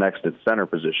 what's next at center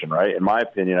position, right? In my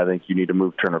opinion, I think you need to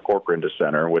move Turner Corcoran to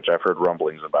center, which I've heard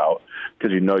rumblings about,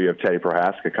 because you have Teddy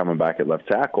Prohaska coming back at left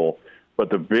tackle. But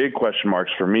the big question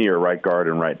marks for me are right guard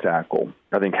and right tackle.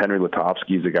 I think Henry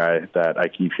Lutovsky is a guy that I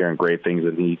keep hearing great things,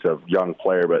 and he's a young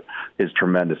player, but his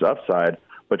tremendous upside.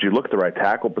 But you look at the right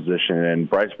tackle position, and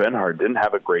Bryce Benhart didn't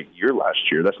have a great year last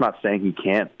year. That's not saying he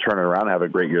can't turn it around and have a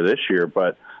great year this year,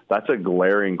 but that's a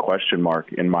glaring question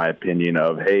mark, in my opinion,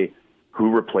 of, hey,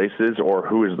 who replaces or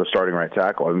who is the starting right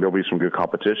tackle? I think there'll be some good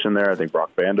competition there. I think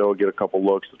Brock Bando will get a couple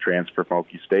looks. The transfer from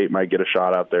Okie State might get a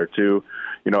shot out there, too.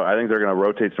 I think they're going to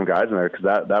rotate some guys in there because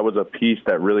that was a piece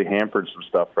that really hampered some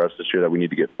stuff for us this year that we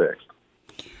need to get fixed.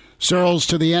 Searles,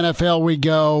 to the NFL we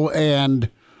go, and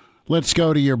let's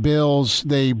go to your Bills.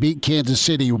 They beat Kansas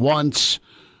City once.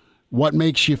 What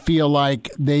makes you feel like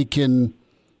they can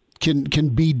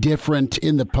be different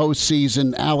in the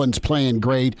postseason? Allen's playing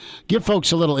great. Give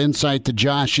folks a little insight to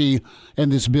Joshy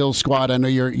and this Bills squad. I know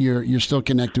you're still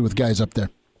connected with guys up there.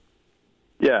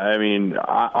 Yeah,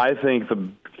 I think the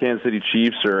Kansas City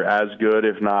Chiefs are as good,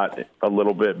 if not a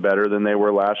little bit better than they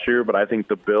were last year, but I think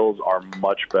the Bills are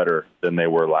much better than they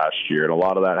were last year, and a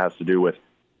lot of that has to do with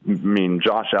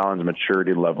Josh Allen's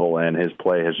maturity level, and his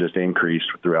play has just increased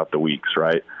throughout the weeks,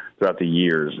 right? Throughout the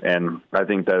years. And I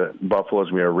think that Buffalo's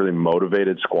going to be a really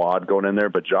motivated squad going in there,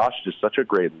 but Josh is such a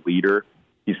great leader.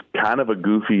 He's kind of a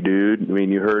goofy dude.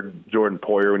 You heard Jordan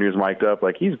Poyer when he was mic'd up,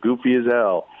 like, he's goofy as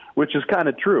hell, which is kind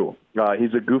of true.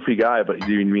 He's a goofy guy, but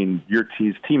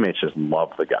his teammates just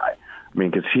love the guy.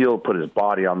 Because he'll put his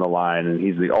body on the line, and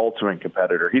he's the ultimate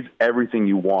competitor. He's everything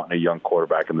you want in a young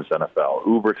quarterback in this NFL.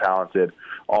 Uber talented,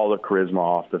 all the charisma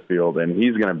off the field, and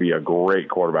he's going to be a great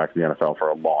quarterback in the NFL for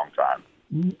a long time.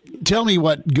 Tell me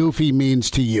what goofy means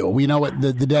to you. We know what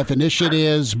the definition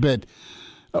is, but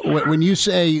When you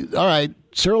say, all right,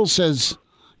 Cyril says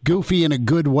goofy in a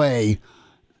good way,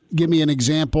 give me an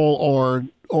example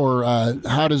or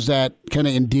how does that kind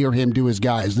of endear him to his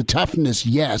guys? The toughness,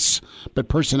 yes, but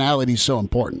personality is so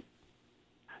important.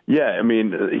 Yeah, I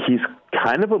mean, he's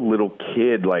kind of a little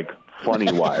kid, like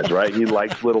funny-wise, right? He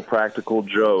likes little practical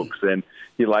jokes, and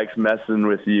he likes messing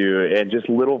with you, and just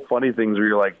little funny things where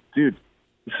you're like, dude,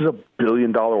 this is a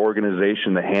billion-dollar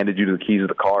organization that handed you the keys of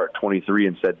the car at 23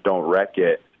 and said, don't wreck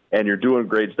it. And you're doing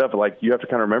great stuff. Like, you have to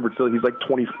kind of remember, still, he's like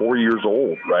 24 years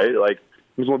old, right? Like,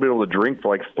 he's only been able to drink for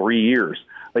like 3 years.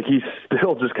 Like, he's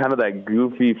still just kind of that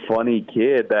goofy, funny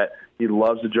kid that he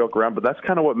loves to joke around. But that's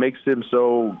kind of what makes him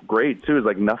so great, too, is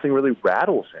like nothing really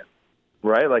rattles him,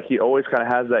 right? Like, he always kind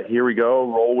of has that, here we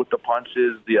go, roll with the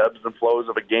punches, the ebbs and flows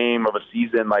of a game, of a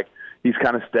season. Like, he's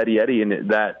kind of steady Eddie, and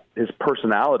that his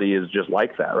personality is just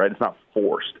like that, right? It's not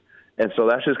forced. And so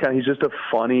that's just kind of, he's just a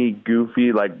funny,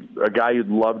 goofy, like a guy you'd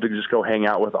love to just go hang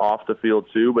out with off the field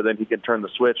too, but then he can turn the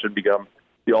switch and become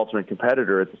the ultimate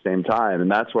competitor at the same time. And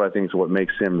that's what I think is what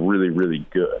makes him really, really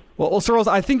good. Well, Cyril,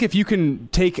 I think if you can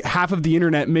take half of the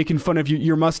internet making fun of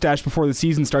your mustache before the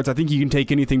season starts, I think you can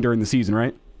take anything during the season,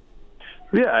 right?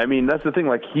 Yeah, I mean, that's the thing.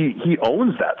 Like, he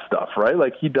owns that stuff, right?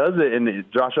 Like, he does it, and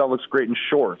Josh Allen looks great in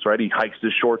shorts, right? He hikes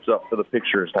his shorts up for the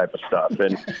pictures type of stuff,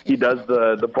 and he does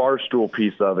the barstool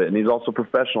piece of it, and he's also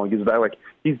professional. He gives back. Like,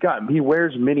 he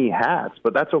wears many hats,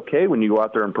 but that's okay when you go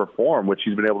out there and perform, which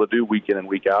he's been able to do week in and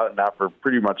week out, and now for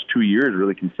pretty much 2 years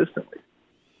really consistently.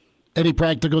 Any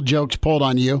practical jokes pulled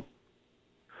on you?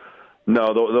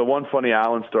 No, the one funny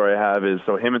Allen story I have is,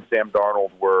 so him and Sam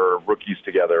Darnold were rookies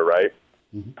together, right?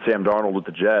 Mm-hmm. Sam Darnold with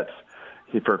the Jets.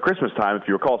 For Christmas time, if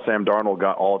you recall, Sam Darnold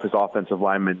got all of his offensive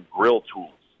linemen grill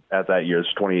tools at that year's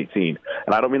 2018.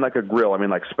 And I don't mean like a grill. I mean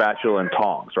like spatula and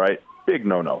tongs, right? Big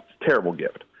no-no. Terrible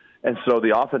gift. And so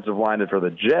the offensive lineman for the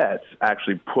Jets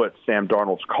actually put Sam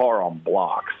Darnold's car on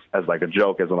blocks as like a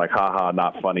joke, as in like, haha,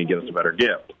 not funny, get us a better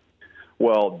gift.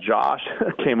 Well, Josh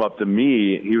came up to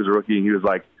me. He was a rookie, and he was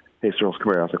like, hey, Cyril,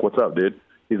 come here. I was like, what's up, dude?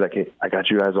 He's like, hey, I got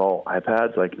you guys all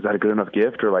iPads. Like, is that a good enough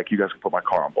gift? Or, like, you guys can put my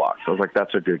car on blocks. I was like,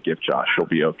 that's a good gift, Josh. You'll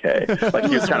be okay. Like,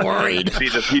 he was kind worried. He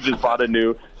just bought a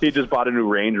new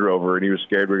Range Rover, and he was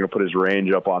scared we were going to put his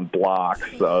Range up on blocks.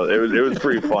 So it was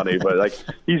pretty funny. But, like,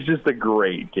 he's just a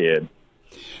great kid.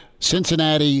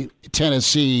 Cincinnati,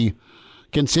 Tennessee.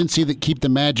 Can Cincy keep the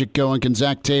magic going? Can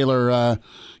Zach Taylor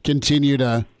continue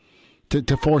to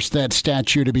force that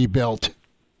statue to be built?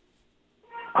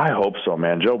 I hope so,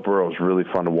 man. Joe Burrow is really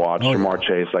fun to watch. Jamar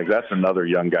Chase, like, that's another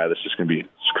young guy that's just going to be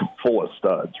full of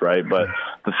studs, right? But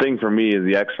the thing for me is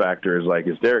the X factor is, like,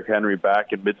 is Derrick Henry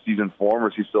back in midseason form, or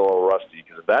is he still a little rusty?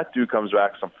 Because if that dude comes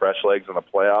back some fresh legs in the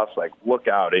playoffs, like, look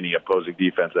out any opposing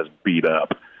defense that's beat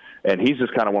up. And he's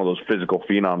just kind of one of those physical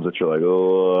phenoms that you're like,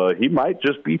 oh, he might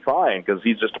just be fine because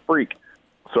he's just a freak.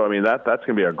 So, I mean, that's going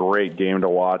to be a great game to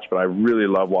watch. But I really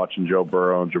love watching Joe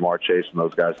Burrow and Jamar Chase and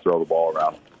those guys throw the ball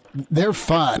around. They're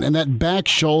fun, and that back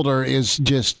shoulder is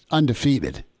just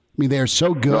undefeated. I mean, they're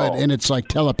so good, and it's like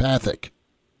telepathic.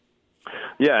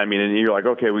 Yeah, I mean, and you're like,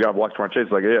 okay, we got to block Jamar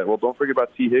Chase. Like, yeah, well, don't forget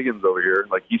about T. Higgins over here.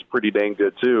 Like, he's pretty dang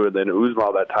good, too. And then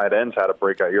Uzomah, that tight end's had a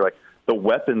breakout. You're like, the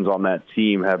weapons on that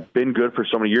team have been good for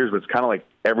so many years, but it's kind of like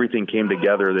everything came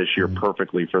together this year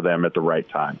perfectly for them at the right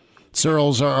time.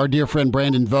 Cyril's, our dear friend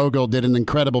Brandon Vogel did an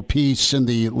incredible piece in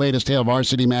the latest Hail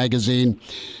Varsity magazine,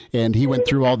 and he went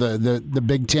through all the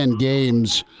Big Ten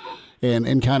games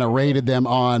and kind of rated them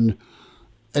on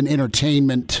an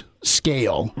entertainment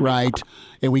scale, right?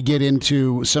 And we get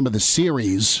into some of the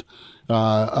series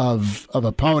of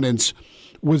opponents.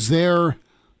 Was there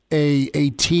a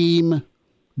team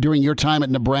during your time at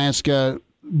Nebraska,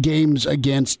 games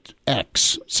against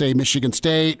X, say Michigan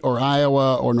State or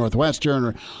Iowa or Northwestern,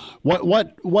 or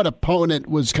what opponent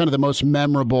was kind of the most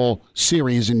memorable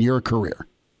series in your career?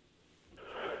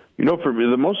 You know, for me,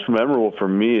 the most memorable for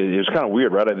me, it was kind of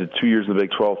weird, right? I did 2 years in the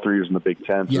Big 12, 3 years in the Big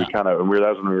 10. So that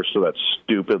was when we were still that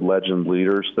stupid legend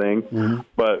leaders thing. Mm-hmm.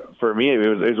 But for me, it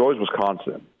was always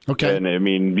Wisconsin. Okay. And I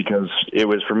mean, because it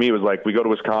was, for me, it was like we go to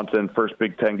Wisconsin, first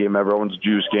Big 10 game ever, everyone's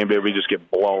juice game day, we just get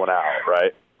blown out,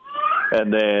 right?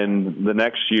 And then the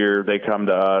next year they come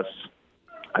to us.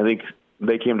 I think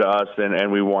they came to us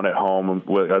and we won at home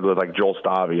with like Joel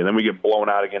Stavy. And then we get blown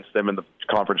out against them in the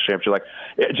conference championship. Like,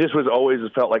 it just was always,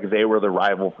 it felt like they were the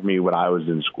rival for me when I was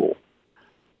in school.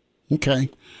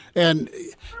 Okay. And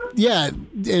yeah,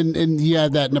 and you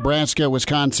had that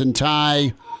Nebraska-Wisconsin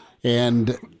tie,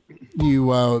 and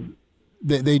they've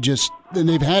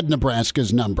had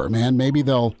Nebraska's number, man. Maybe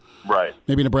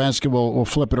maybe Nebraska will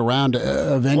flip it around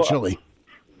eventually. Well,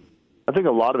 I think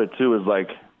a lot of it too is like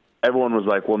everyone was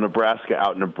like, well,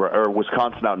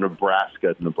 Wisconsin out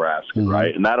Nebraska,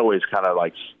 right? And that always kind of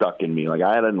like stuck in me. Like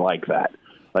I didn't like that,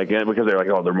 like because they're like,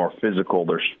 oh, they're more physical,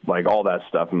 there's like all that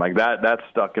stuff, and like that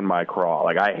stuck in my craw.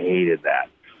 Like I hated that,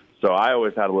 so I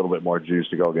always had a little bit more juice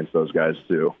to go against those guys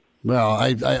too. Well,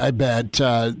 I bet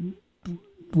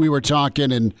we were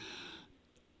talking, and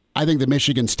I think the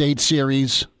Michigan State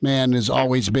series, man, has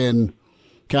always been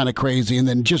kind of crazy, and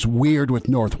then just weird with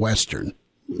Northwestern.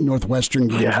 Northwestern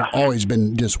games have always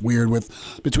been just weird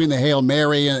between the Hail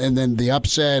Mary and then the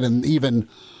upset, and even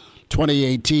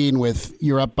 2018 with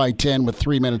you're up by 10 with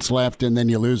 3 minutes left and then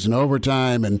you lose in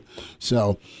overtime. And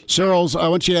so, Searles, I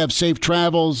want you to have safe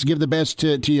travels, give the best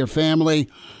to your family,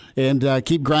 and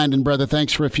keep grinding, brother.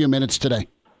 Thanks for a few minutes today.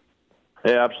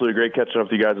 Hey, absolutely. Great catching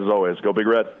up with you guys as always. Go Big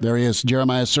Red. There he is,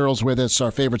 Jeremiah Searles with us,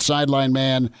 our favorite sideline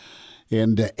man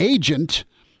and agent.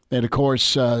 And, of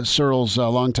course, Searles, a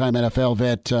longtime NFL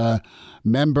vet,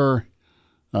 member,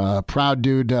 proud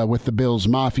dude with the Bills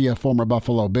Mafia, former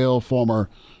Buffalo Bill, former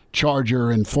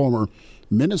Charger, and former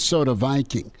Minnesota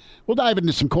Viking. We'll dive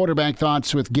into some quarterback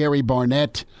thoughts with Gary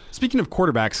Barnett. Speaking of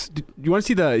quarterbacks, do you want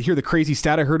to hear the crazy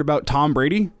stat I heard about Tom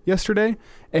Brady yesterday?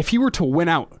 If he were to win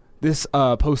out this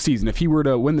postseason, if he were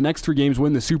to win the next 3 games,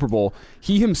 win the Super Bowl,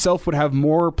 he himself would have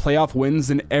more playoff wins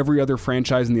than every other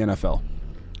franchise in the NFL.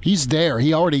 He's there.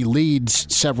 He already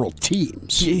leads several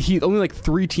teams. He only like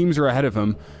 3 teams are ahead of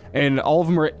him, and all of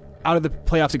them are out of the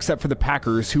playoffs except for the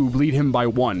Packers, who lead him by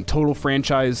 1. Total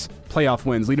franchise playoff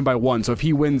wins, lead him by 1. So if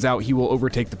he wins out, he will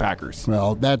overtake the Packers.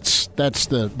 Well, that's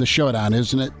the showdown,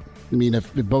 isn't it? I mean,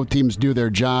 if both teams do their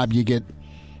job, you get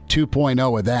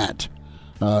 2.0 of that,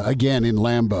 again, in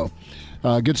Lambeau.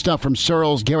 Good stuff from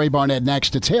Searles. Gary Barnett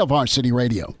next. It's Hail Varsity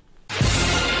Radio.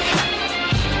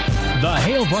 The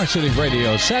Hail Varsity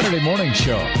Radio Saturday Morning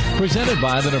Show, presented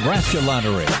by the Nebraska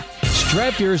Lottery.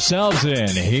 Strap yourselves in.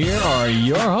 Here are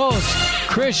your hosts,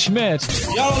 Chris Schmidt.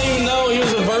 Y'all don't even know he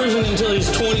was a virgin until he's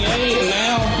 28, and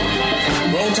now,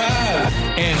 roll tide.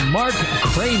 And Mark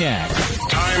Cranack.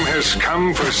 Time has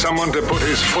come for someone to put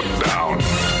his foot down.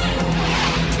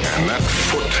 And that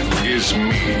foot is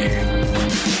me.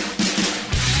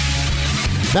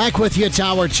 Back with you,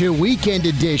 Tower 2 Weekend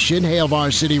Edition, Hail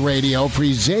Varsity Radio,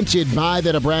 presented by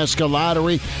the Nebraska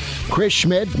Lottery. Chris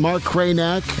Schmidt, Mark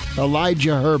Cranack,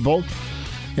 Elijah Herbal,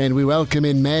 and we welcome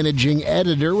in managing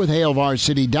editor with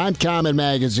HailVarsity.com and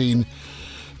magazine,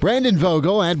 Brandon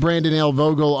Vogel, at Brandon L.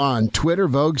 Vogel on Twitter.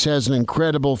 Vogues has an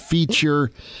incredible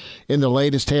feature in the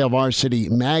latest Hail Varsity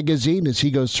magazine as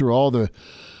he goes through all the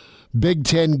Big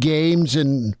Ten games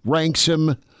and ranks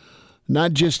them.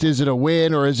 Not just is it a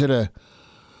win or is it a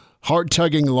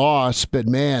heart-tugging loss, but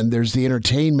man, there's the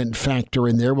entertainment factor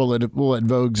in there. We'll let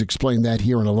Vogues explain that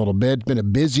here in a little bit. Been a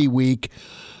busy week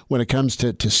when it comes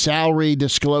to salary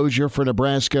disclosure for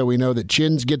Nebraska. We know that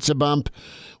Chins gets a bump.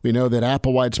 We know that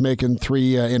Applewhite's making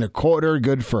 $3.25.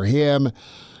 Good for him.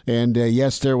 And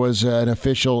yes, there was an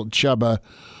official Chuba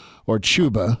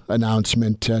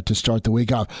announcement to start the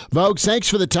week off. Vogues, thanks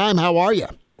for the time. How are you?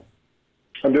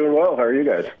 I'm doing well. How are you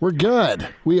guys? We're good.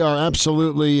 We are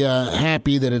absolutely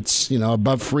happy that it's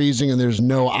above freezing and there's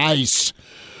no ice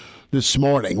this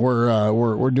morning.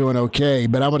 We're doing okay.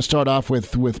 But I want to start off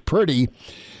with Purdy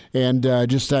and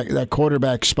just that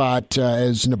quarterback spot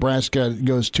as Nebraska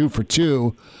goes 2 for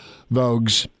 2,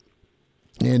 Vogues.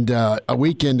 And a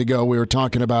weekend ago we were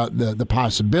talking about the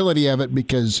possibility of it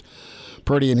because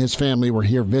Purdy and his family were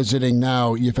here visiting.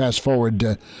 Now you fast forward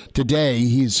to today,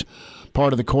 he's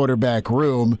part of the quarterback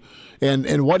room.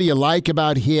 And what do you like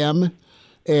about him?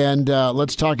 And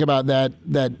let's talk about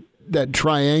that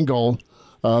triangle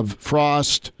of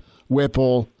Frost,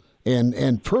 Whipple,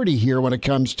 and Purdy here when it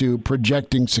comes to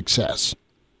projecting success.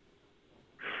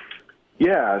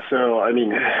 Yeah, so I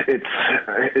mean,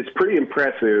 it's pretty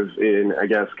impressive in, I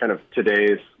guess, kind of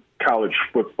today's college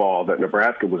football that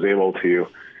Nebraska was able to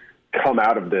come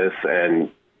out of this and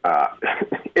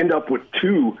end up with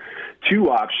two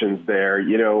options there,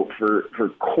 for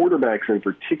quarterbacks in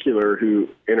particular who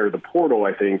enter the portal.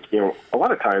 I think, a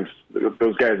lot of times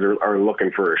those guys are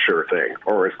looking for a sure thing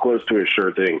or as close to a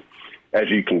sure thing as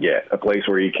you can get, a place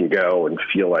where you can go and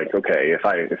feel like, okay,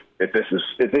 if this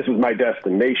is my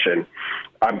destination,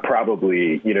 I'm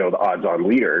probably, the odds-on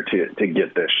leader to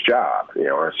get this job.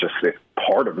 It's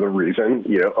part of the reason,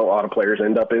 a lot of players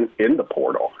end up in the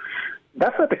portal.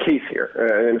 That's not the case here,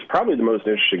 and it's probably the most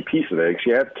interesting piece of it.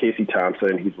 You have Casey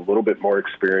Thompson; he's a little bit more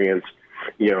experienced.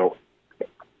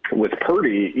 With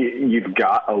Purdy, you've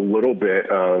got a little bit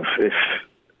of,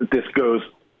 if this goes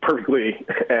perfectly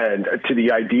and to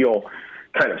the ideal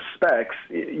kind of specs,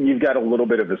 you've got a little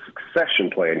bit of a succession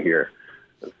plan here.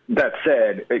 That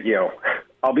said,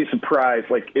 I'll be surprised.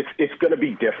 Like, it's going to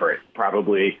be different,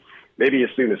 probably. Maybe as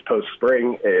soon as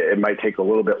post-spring. It might take a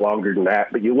little bit longer than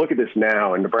that. But you look at this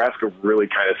now, and Nebraska really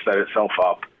kind of set itself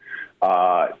up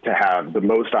to have the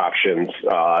most options,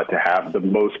 to have the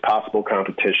most possible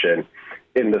competition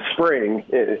in the spring.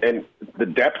 And the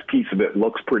depth piece of it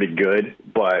looks pretty good.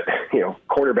 But,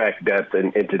 quarterback depth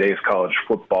in today's college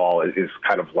football is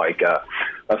kind of like a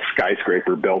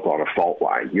skyscraper built on a fault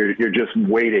line. You're just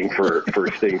waiting for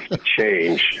things to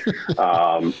change.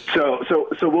 So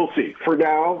we'll see. For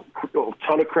now, a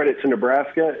ton of credit to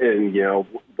Nebraska, and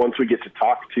once we get to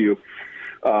talk to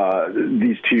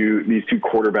these two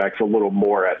quarterbacks a little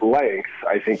more at length,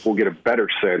 I think we'll get a better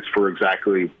sense for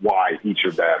exactly why each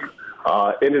of them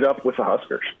ended up with the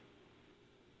Huskers.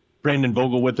 Brandon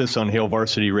Vogel with us on Hail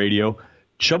Varsity Radio.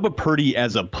 Chubba Purdy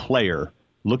as a player,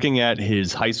 looking at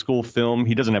his high school film,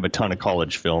 he doesn't have a ton of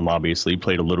college film, obviously. He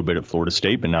played a little bit at Florida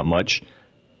State, but not much.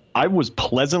 I was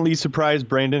pleasantly surprised,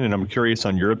 Brandon, and I'm curious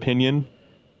on your opinion.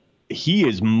 He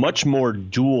is much more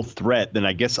dual threat than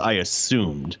I guess I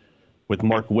assumed, with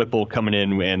Mark Whipple coming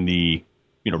in and the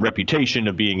reputation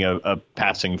of being a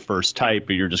passing first type,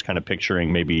 but you're just kind of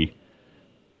picturing maybe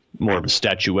more of a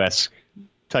statuesque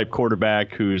type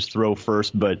quarterback who's throw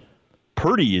first. But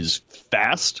Purdy is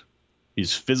fast.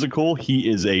 He's physical. He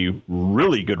is a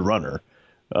really good runner.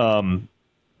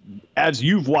 As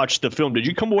you've watched the film, did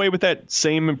you come away with that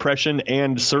same impression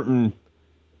and certain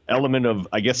element of,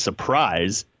 I guess,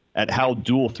 surprise at how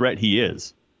dual threat he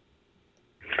is?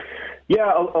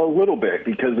 Yeah, a little bit,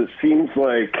 because it seems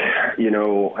like,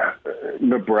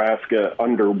 Nebraska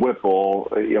under Whipple,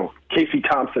 Casey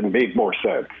Thompson made more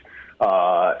sense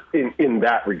in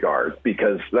that regard,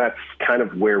 because that's kind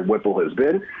of where Whipple has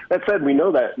been. That said, we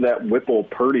know that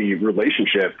Whipple-Purdy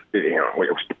relationship,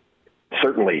 was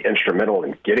certainly instrumental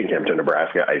in getting him to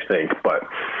Nebraska, I think, but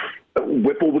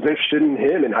Whipple was interested in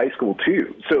him in high school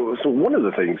too. So one of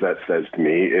the things that says to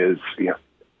me is,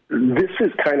 this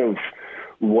is kind of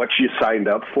what you signed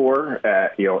up for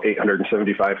at,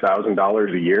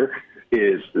 $875,000 a year,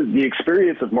 is the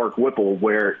experience of Mark Whipple,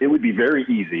 where it would be very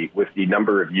easy with the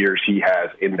number of years he has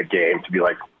in the game to be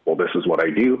like, well, this is what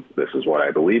I do, this is what I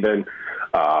believe in,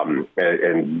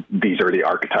 and these are the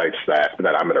archetypes that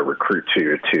I'm going to recruit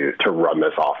to run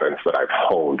this offense that I've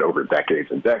honed over decades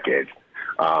and decades.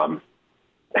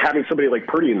 Having somebody like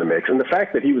Purdy in the mix, and the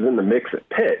fact that he was in the mix at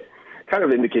Pitt, kind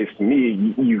of indicates to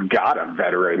me you've got a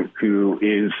veteran who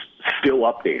is still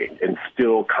updating and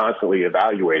still constantly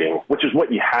evaluating, which is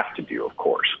what you have to do, of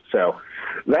course. So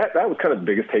that was kind of the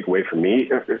biggest takeaway for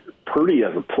me. Purdy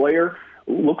as a player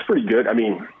looks pretty good. I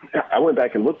mean, I went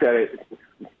back and looked at it.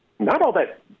 Not all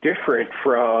that different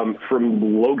from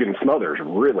Logan Smothers,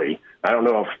 really. I don't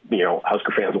know if,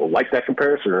 Husker fans will like that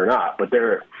comparison or not, but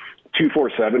their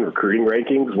 247 recruiting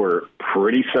rankings were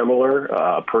pretty similar.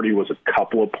 Purdy was a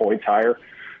couple of points higher.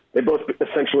 They both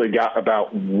essentially got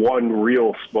about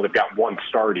they've got one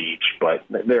start each, but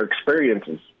their experience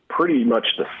is pretty much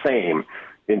the same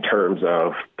in terms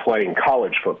of playing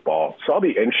college football. So I'll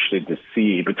be interested to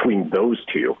see between those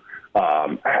two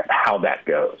how that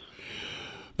goes.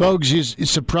 Bogues, you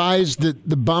surprised that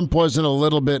the bump wasn't a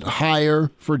little bit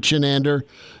higher for Chinander?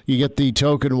 You get the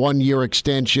token 1-year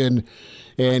extension,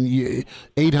 and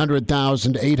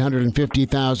 $800,000 to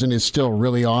 $850,000 is still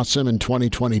really awesome in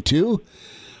 2022.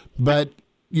 But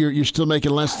you're still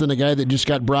making less than a guy that just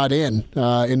got brought in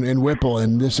Whipple,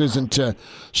 and this isn't to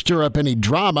stir up any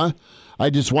drama. I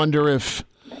just wonder if,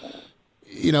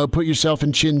 put yourself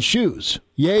in Chin's shoes.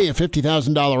 Yay, a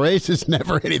 $50,000 raise is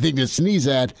never anything to sneeze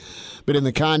at, but in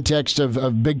the context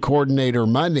of big coordinator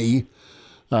money,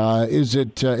 is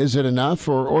it enough,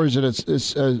 or is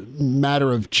it a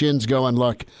matter of Chin's going,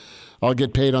 look, I'll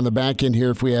get paid on the back end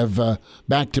here if we have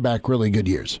back-to-back really good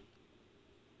years?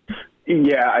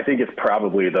 Yeah, I think it's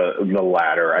probably the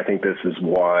latter. I think this is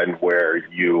one where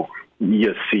you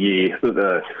see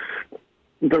the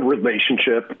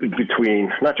relationship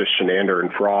between not just Chinander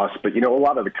and Frost, but a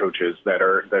lot of the coaches that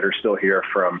are still here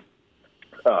from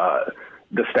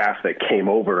the staff that came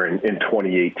over in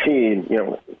 2018.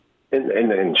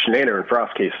 In Chinander and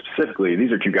Frost's case specifically,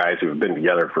 these are two guys who have been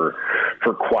together for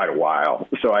quite a while.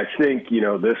 So I think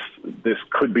this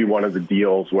could be one of the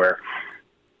deals where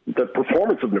the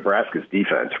performance of Nebraska's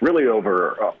defense, really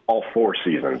over all 4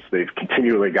 seasons, they've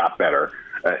continually got better.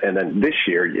 And then this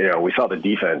year, we saw the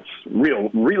defense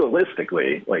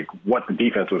realistically, like what the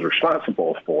defense was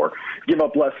responsible for, give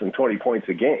up less than 20 points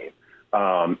a game.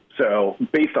 So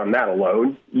based on that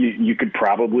alone, you could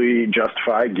probably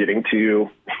justify getting to,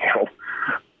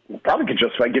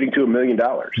 $1 million.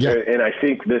 Yeah. And I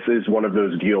think this is one of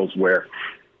those deals where,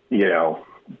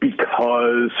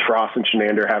 because Frost and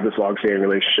Chenander have this long-standing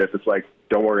relationship, it's like,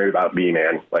 don't worry about me,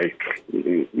 man. Like,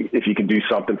 if you can do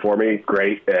something for me,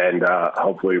 great, and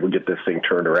hopefully we'll get this thing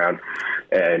turned around,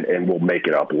 and we'll make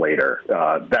it up later.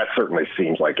 That certainly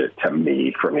seems like it to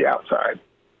me from the outside.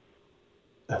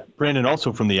 Brandon,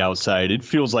 also from the outside, it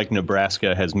feels like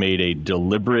Nebraska has made a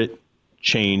deliberate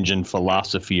change in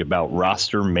philosophy about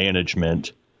roster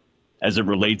management as it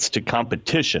relates to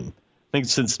competition. I think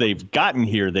since they've gotten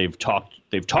here, they've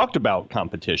talked about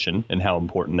competition and how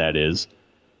important that is.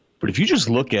 But if you just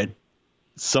look at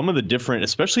some of the different,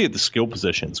 especially at the skill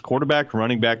positions, quarterback,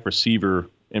 running back, receiver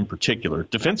in particular,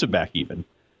 defensive back even,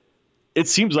 it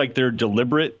seems like their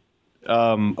deliberate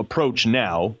approach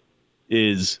now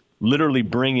is literally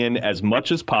bring in as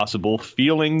much as possible,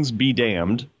 feelings be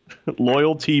damned,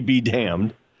 loyalty be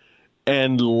damned,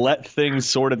 and let things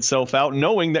sort itself out,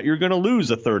 knowing that you're going to lose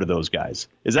a third of those guys.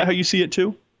 Is that how you see it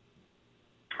too?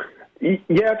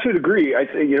 Yeah, to a degree. I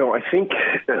think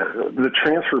the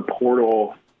transfer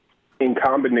portal, in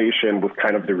combination with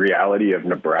kind of the reality of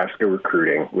Nebraska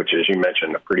recruiting, which, as you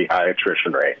mentioned, a pretty high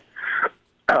attrition rate,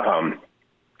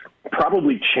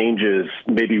 probably changes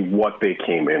maybe what they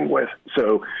came in with.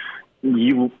 So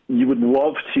you would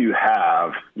love to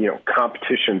have,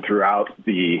 competition throughout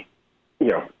the,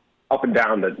 up and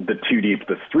down the 2 deep,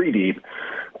 the 3 deep,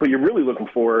 but you're really looking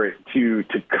for it to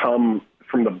come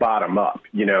from the bottom up,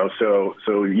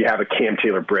 so you have a Cam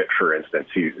Taylor-Britt, for instance,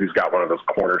 who's got one of those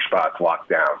corner spots locked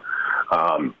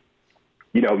down.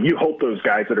 You hope those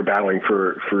guys that are battling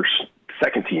for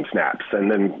second team snaps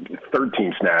and then third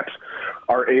team snaps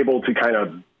are able to kind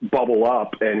of bubble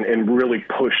up and really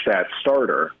push that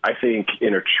starter. I think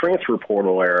in a transfer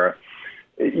portal era,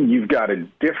 you've got a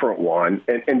different one.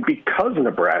 And because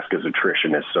Nebraska's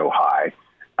attrition is so high,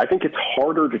 I think it's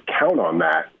harder to count on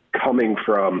that coming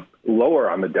from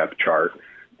lower on the depth chart.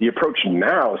 The approach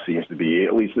now seems to be,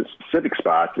 at least at specific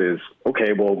spots, is,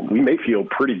 okay, well, we may feel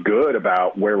pretty good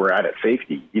about where we're at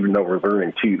safety, even though we're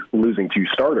losing 2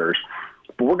 starters,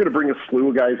 but we're going to bring a slew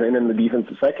of guys in the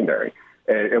defensive secondary,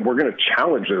 and we're going to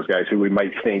challenge those guys who we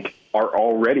might think are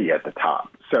already at the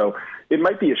top. So it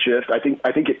might be a shift. I think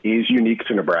it is unique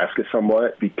to Nebraska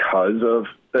somewhat because of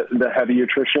the heavy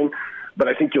attrition, but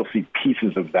I think you'll see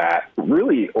pieces of that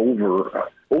really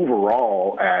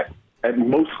overall at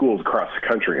most schools across the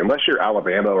country, unless you're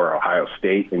Alabama or Ohio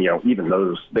State, and even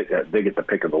those they get the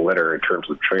pick of the litter in terms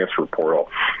of transfer portal.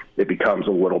 It becomes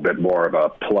a little bit more of a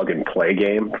plug and play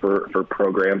game for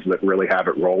programs that really have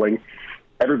it rolling.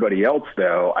 Everybody else,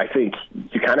 though, I think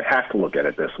you kind of have to look at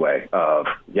it this way: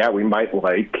 we might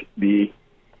like the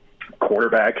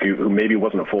quarterback who maybe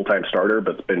wasn't a full-time starter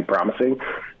but's been promising.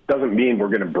 Doesn't mean we're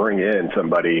going to bring in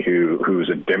somebody who's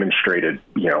a demonstrated,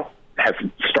 has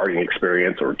starting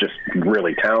experience or just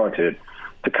really talented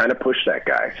to kind of push that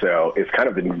guy. So it's kind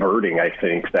of inverting, I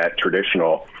think, that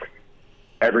traditional.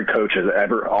 Every coach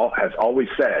has always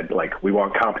said, like, we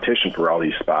want competition for all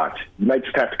these spots. You might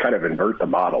just have to kind of invert the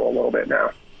model a little bit now.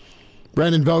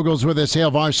 Brandon Vogel's with us,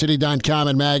 HailVarsity.com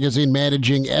and magazine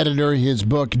managing editor. His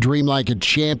book, Dream Like a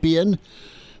Champion,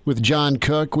 with John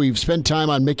Cook. We've spent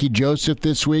time on Mickey Joseph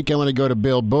this week. I want to go to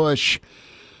Bill Busch.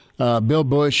 Bill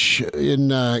Busch in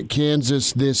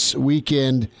Kansas this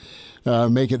weekend,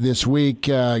 make it this week,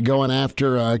 going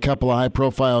after a couple of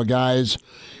high-profile guys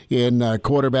in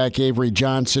quarterback Avery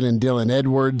Johnson and Dylan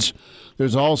Edwards.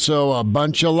 There's also a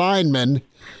bunch of linemen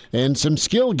and some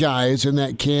skill guys in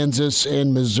that Kansas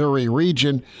and Missouri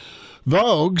region.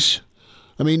 Vogues,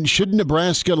 I mean, should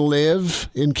Nebraska live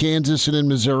in Kansas and in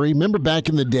Missouri? Remember back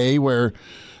in the day where,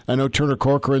 I know Turner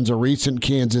Corcoran's a recent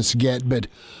Kansas get, but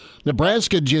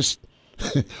Nebraska just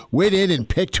went in and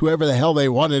picked whoever the hell they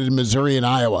wanted in Missouri and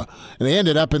Iowa, and they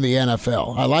ended up in the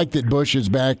NFL. I like that Busch is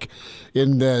back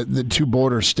in the 2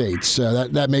 border states.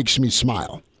 That makes me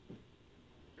smile.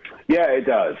 Yeah, it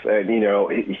does. And,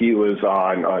 he was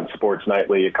on Sports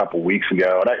Nightly a couple weeks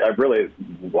ago, and I really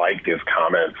liked his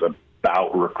comments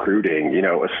about recruiting,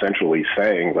 essentially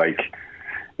saying, like,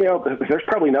 there's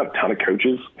probably not a ton of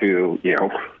coaches who,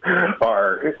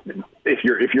 are, if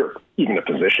you're even a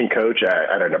position coach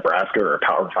at a Nebraska or a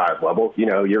Power 5 level,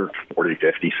 you're 40,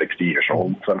 50, 60 years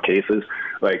old in some cases,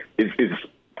 like, is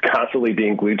constantly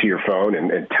being glued to your phone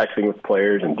and texting with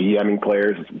players and DMing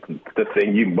players the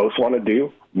thing you most want to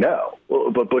do? No.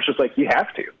 But Busch is like, you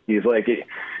have to. He's like,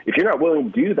 if you're not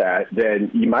willing to do that,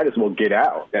 then you might as well get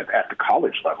out at the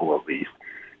college level at least.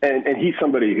 And he's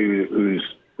somebody who's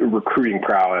recruiting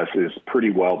prowess is pretty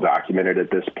well documented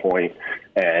at this point,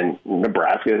 and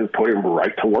Nebraska has put him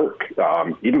right to work.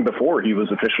 Even before he was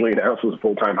officially announced as a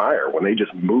full-time hire, when they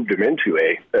just moved him into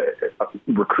a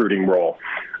recruiting role,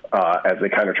 as they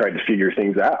kind of tried to figure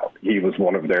things out. He was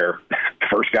one of their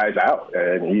first guys out,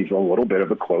 and he's a little bit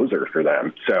of a closer for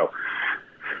them. So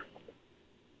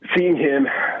seeing him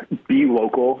be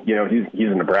local, you know, he's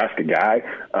a Nebraska guy,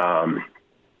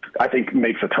 I think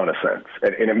makes a ton of sense.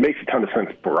 And it makes a ton of sense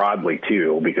broadly,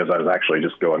 too, because I was actually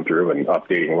just going through and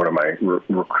updating one of my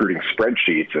recruiting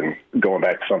spreadsheets and going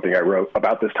back to something I wrote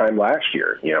about this time last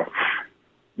year. You know,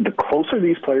 the closer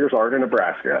these players are to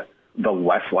Nebraska, the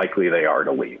less likely they are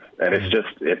to leave. And it's just,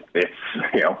 it's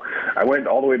you know, I went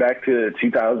all the way back to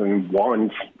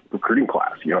 2001's recruiting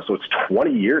class, you know, so it's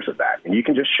 20 years of that, and you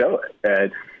can just show it.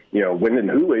 And, you know, Wyndon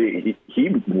Hooley, he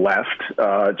left,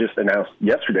 just announced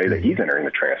yesterday that he's entering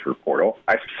the transfer portal.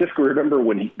 I specifically remember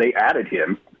when they added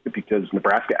him, because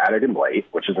Nebraska added him late,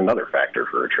 which is another factor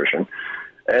for attrition.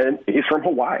 And he's from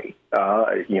Hawaii.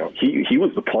 You know, he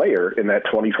was the player in that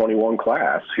 2021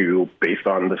 class who, based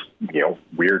on this, you know,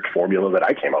 weird formula that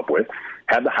I came up with,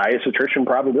 had the highest attrition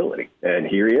probability. And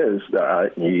here he is.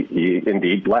 He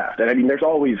indeed left. And I mean, there's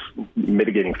always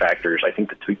mitigating factors. I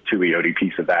think the Tuioti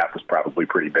piece of that was probably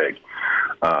pretty big.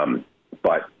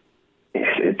 But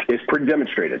it's pretty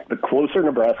demonstrated. The closer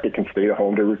Nebraska can stay at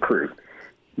home to recruit,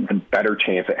 the better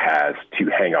chance it has to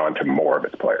hang on to more of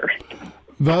its players.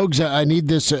 Vogues, I need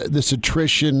this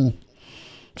attrition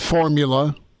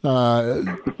formula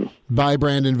by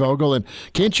Brandon Vogel. And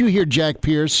can't you hear Jack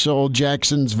Pierce, old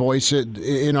Jackson's voice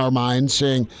in our minds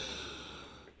saying,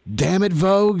 damn it,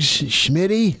 Vogues,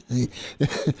 Schmitty,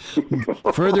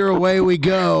 further away we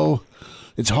go.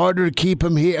 It's harder to keep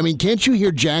him here. I mean, can't you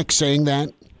hear Jack saying that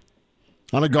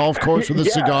on a golf course with a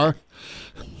cigar?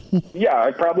 Yeah,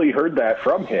 I probably heard that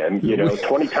from him, you know,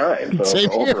 20 times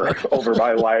over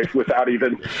my life without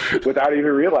even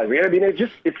realizing. I mean,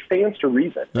 it stands to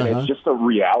reason. And it's just a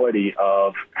reality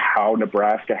of how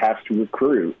Nebraska has to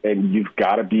recruit, and you've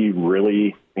got to be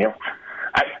really, you know,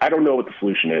 I don't know what the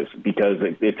solution is, because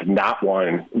it's not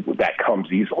one that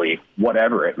comes easily,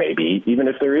 whatever it may be, even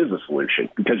if there is a solution,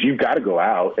 because you've got to go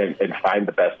out and find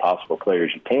the best possible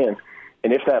players you can.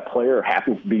 And if that player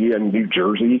happens to be in New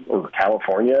Jersey or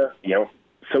California, you know,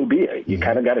 so be it. You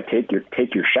kind of got to take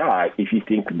your shot if you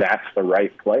think that's the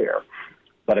right player.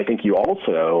 But I think you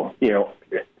also, you know,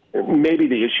 maybe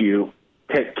the issue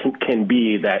can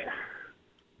be that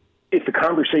if the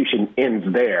conversation ends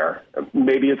there,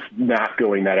 maybe it's not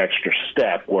going that extra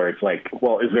step where it's like,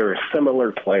 well, is there a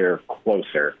similar player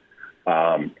closer?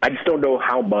 I just don't know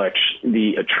how much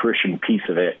the attrition piece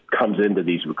of it comes into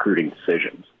these recruiting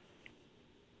decisions.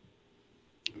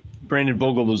 Brandon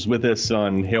Vogel was with us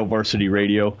on Hail Varsity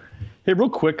Radio. Hey, real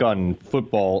quick on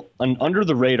football, an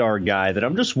under-the-radar guy that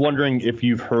I'm just wondering if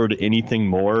you've heard anything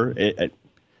more. I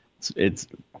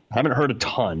haven't heard a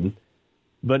ton,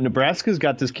 but Nebraska's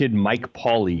got this kid, Mike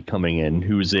Pauley, coming in,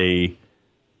 who's a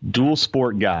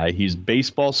dual-sport guy. He's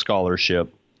baseball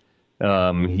scholarship.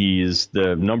 He's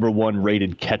the number 1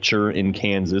 rated catcher in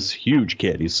Kansas. Huge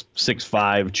kid. He's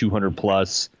 6'5",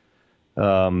 200-plus,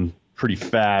 pretty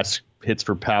fast, hits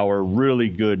for power, really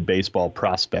good baseball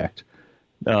prospect.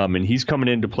 And he's coming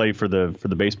in to play for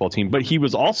the baseball team. But he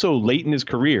was also late in his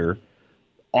career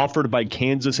offered by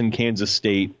Kansas and Kansas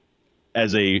State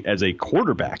as a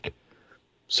quarterback.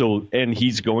 So, and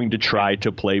he's going to try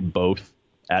to play both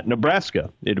at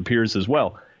Nebraska, it appears, as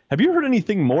well. Have you heard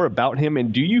anything more about him,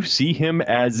 and do you see him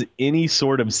as any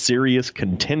sort of serious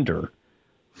contender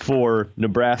for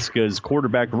Nebraska's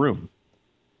quarterback room?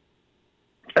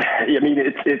 I mean,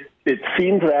 it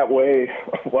seems that way.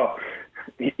 Well,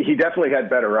 he definitely had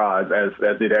better odds,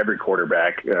 as did every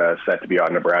quarterback set to be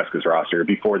on Nebraska's roster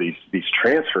before these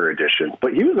transfer additions.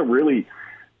 But he was a really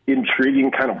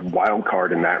intriguing kind of wild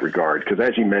card in that regard, because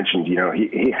as you mentioned, you know,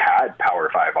 he had Power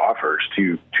 5 offers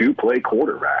to play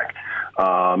quarterback.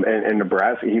 And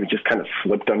Nebraska, he just kind of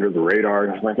slipped under the radar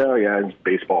and was like, oh yeah, he's a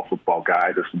baseball, football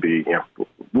guy. This will be, you know,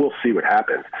 we'll see what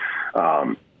happens.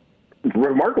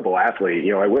 Remarkable athlete.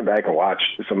 You know, I went back and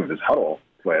watched some of his huddle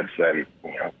clips, and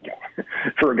you know,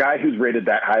 for a guy who's rated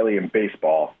that highly in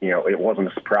baseball, you know, it wasn't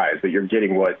a surprise that you're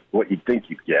getting what you'd think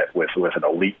you'd get with an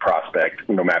elite prospect,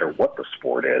 no matter what the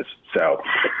sport is. So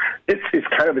it's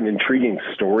kind of an intriguing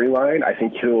storyline. I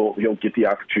think he'll get the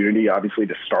opportunity, obviously,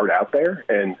 to start out there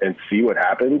and see what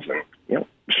happens. And you know,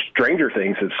 stranger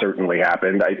things have certainly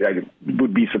happened. I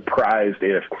would be surprised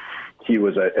if he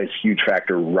was a huge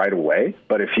factor right away.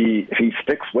 But if he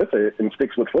sticks with it and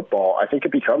sticks with football, I think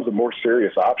it becomes a more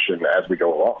serious option as we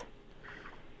go along.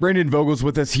 Brandon Vogel's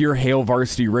with us here, Hail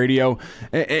Varsity Radio.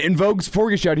 And Vogues, before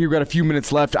we get you out here, we've got a few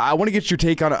minutes left. I want to get your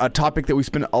take on a topic that we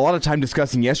spent a lot of time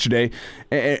discussing yesterday.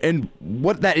 And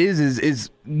what that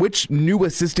is which new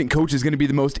assistant coach is going to be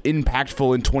the most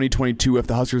impactful in 2022 if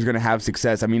the Huskers are going to have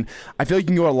success? I mean, I feel like you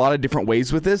can go a lot of different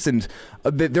ways with this, and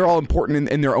they're all important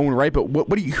in their own right. But what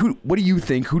do you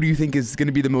think? Who do you think is going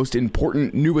to be the most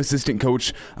important new assistant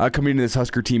coach coming into this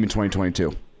Husker team in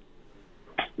 2022?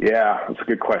 Yeah, that's a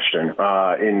good question.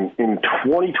 In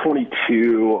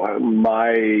 2022,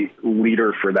 my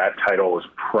leader for that title is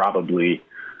probably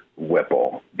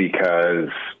Whipple, because,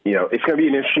 it's going to be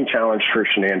an interesting challenge for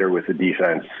Shenander with the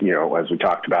defense. As we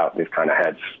talked about, they've kind of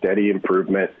had steady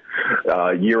improvement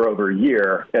year over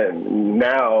year. And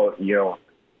now, you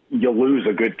lose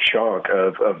a good chunk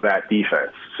of that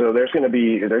defense. So there's going to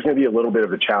be a little bit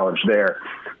of a challenge there.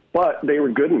 But they were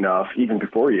good enough, even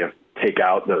before you take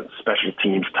out the special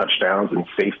teams touchdowns and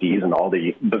safeties and all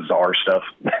the bizarre stuff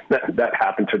that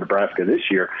happened to Nebraska this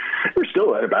year, we're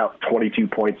still at about 22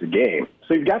 points a game.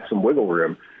 So you've got some wiggle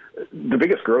room. The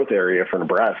biggest growth area for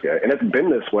Nebraska, and it's been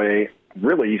this way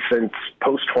really since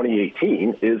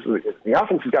post-2018, is the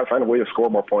offense has got to find a way to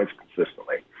score more points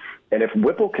consistently. And if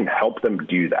Whipple can help them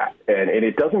do that, and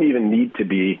it doesn't even need to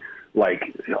be like,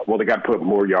 they got to put up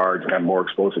more yards and have more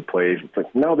explosive plays. It's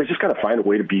like, no, they just got to find a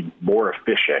way to be more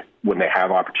efficient when they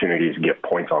have opportunities to get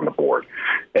points on the board.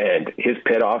 And his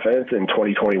Pitt offense in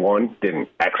 2021 did an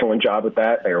excellent job at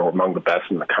that. They were among the best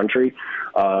in the country.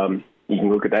 You can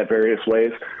look at that various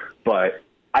ways, but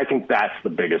I think that's the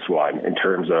biggest one in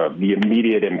terms of the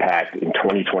immediate impact in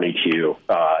 2022.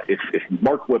 If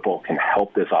Mark Whipple can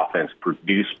help this offense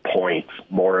produce points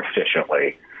more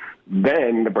efficiently,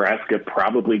 then Nebraska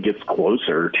probably gets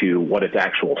closer to what its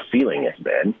actual ceiling has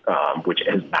been, which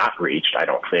has not reached, I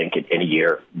don't think, in any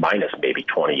year, minus maybe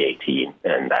 2018,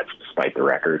 and that's despite the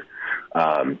record.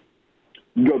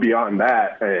 Go beyond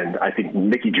that, and I think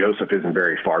Mickey Joseph isn't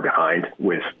very far behind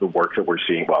with the work that we're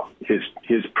seeing. Well, his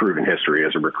proven history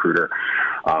as a recruiter,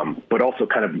 but also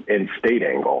kind of the in-state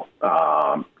angle,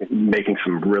 making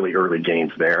some really early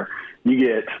gains there. You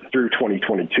get through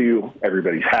 2022,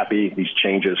 everybody's happy. These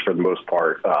changes, for the most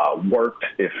part, worked.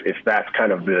 If that's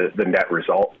kind of the net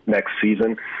result next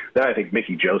season, then I think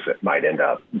Mickey Joseph might end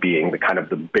up being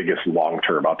the biggest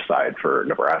long-term upside for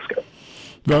Nebraska.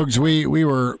 Vogues, we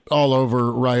were all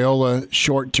over Raiola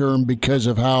short-term because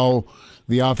of how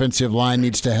the offensive line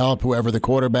needs to help whoever the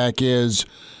quarterback is.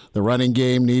 The running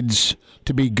game needs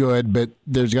to be good, but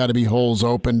there's got to be holes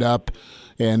opened up.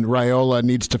 And Raiola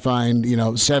needs to find,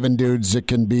 7 dudes that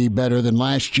can be better than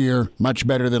last year, much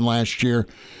better than last year.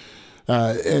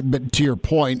 But to your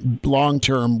point,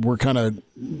 long-term, we're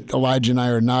Elijah and I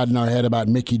are nodding our head about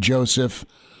Mickey Joseph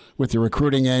with the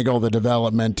recruiting angle, the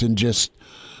development, and just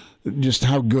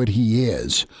how good he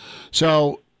is.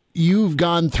 So you've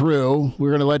gone through,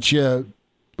 we're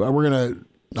going to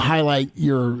highlight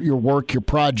your work, your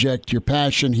project, your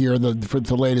passion here for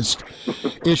the latest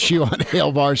issue on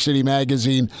Hail Varsity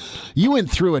Magazine. You went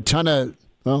through a ton of,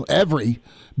 every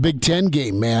Big Ten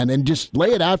game, man, and just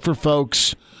lay it out for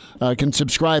folks. Can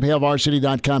subscribe,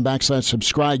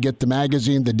 hailvarsity.com/subscribe, get the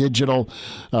magazine, the digital,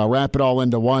 wrap it all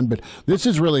into one. But this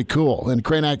is really cool. And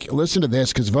Cranack, listen to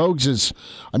this, because Vogues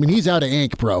he's out of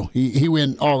ink, bro. He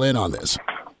went all in on this.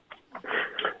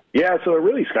 Yeah, so it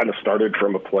really kind of started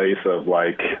from a place of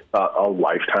a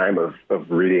lifetime of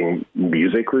reading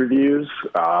music reviews,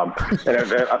 and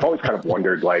I've always kind of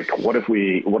wondered what if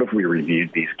we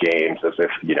reviewed these games as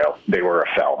if they were a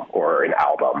film or an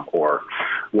album or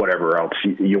whatever else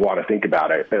you want to think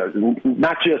about it,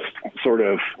 not just sort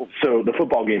of. So the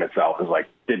football game itself is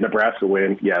did Nebraska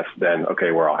win? Yes. Then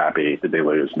okay, we're all happy. Did they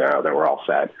lose? No. Then we're all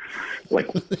sad.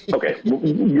 Okay,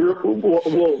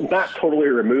 we'll not totally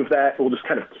remove that. We'll just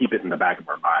kind of keep it in the back of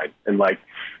our mind and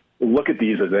look at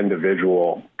these as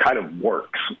individual kind of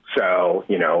works. So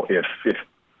if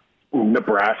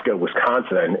Nebraska,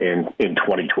 Wisconsin in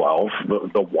 2012,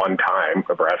 the one time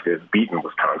Nebraska has beaten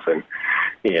Wisconsin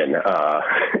in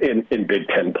Big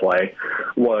Ten play,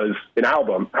 was an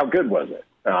album, how good was it?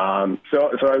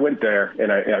 So I went there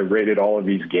and I rated all of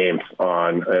these games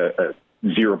on a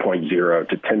 0.0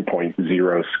 to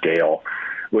 10.0 scale,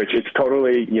 which it's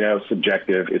totally,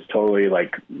 subjective. It's totally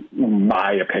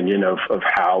my opinion of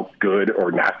how good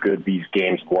or not good these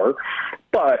games were.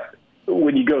 But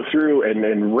when you go through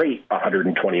and rate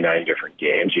 129 different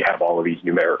games, you have all of these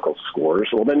numerical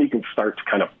scores. Well, then you can start to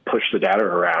kind of push the data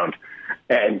around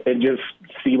and just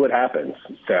see what happens.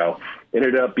 So it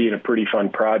ended up being a pretty fun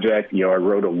project. I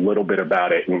wrote a little bit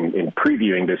about it in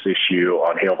previewing this issue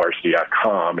on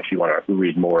hailvarsity.com if you want to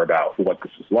read more about what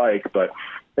this is like. But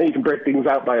then you can break things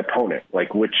out by opponent,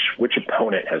 like which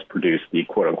opponent has produced the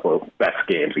quote-unquote best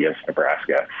games against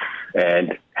Nebraska,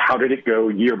 and how did it go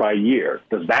year by year?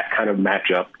 Does that kind of match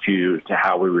up to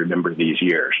how we remember these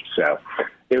years? So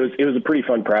it was a pretty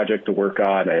fun project to work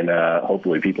on, and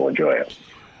hopefully people enjoy it.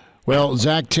 Well,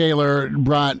 Zach Taylor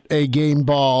brought a game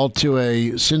ball to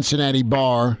a Cincinnati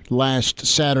bar last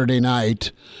Saturday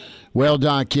night. Well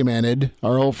documented.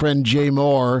 Our old friend Jay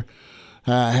Moore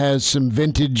has some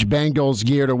vintage Bengals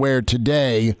gear to wear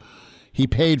today. He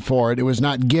paid for it. It was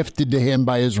not gifted to him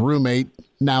by his roommate,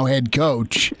 now head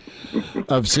coach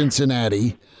of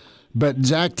Cincinnati. But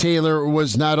Zach Taylor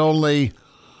was not only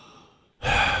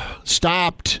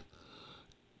stopped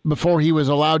before he was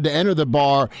allowed to enter the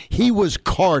bar, he was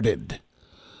carded.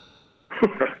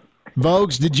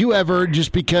 Vogues, did you ever,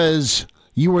 just because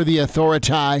you were the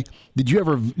authority, did you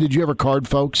ever card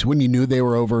folks when you knew they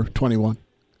were over 21?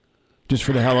 Just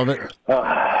for the hell of it?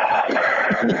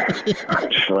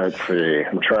 Let's see.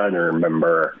 I'm trying to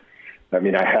remember. I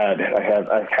mean,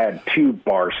 I've had 2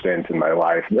 bar stints in my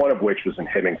life, one of which was in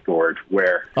Hemingford,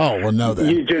 where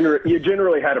you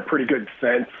generally had a pretty good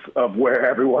sense of where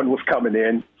everyone was coming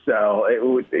in. So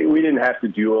we didn't have to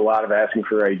do a lot of asking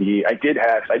for ID. I did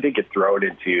get thrown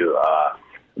into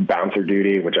bouncer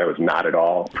duty, which I was not at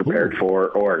all prepared for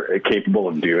or capable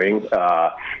of doing.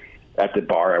 At the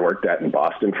bar I worked at in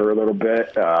Boston for a little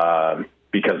bit,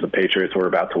 because the Patriots were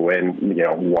about to win,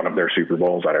 one of their Super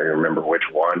Bowls. I don't even remember which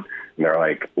one. And they're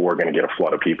like, we're going to get a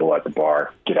flood of people at the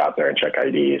bar. Get out there and check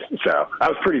IDs. So I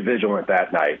was pretty vigilant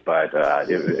that night, but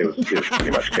it was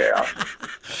pretty much chaos.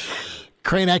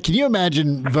 Cranack, can you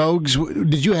imagine Vogues?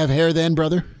 Did you have hair then,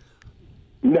 brother?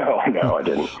 No, I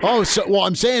didn't. Oh, so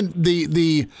I'm saying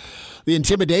the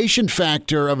intimidation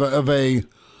factor of a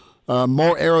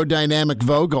more aerodynamic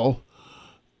Vogel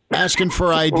asking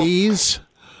for IDs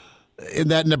in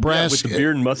that Nebraska with the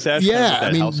beard and mustache, with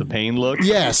that House of Pain look.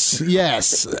 Yes.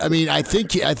 I mean, I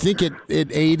think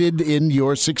it aided in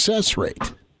your success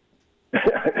rate.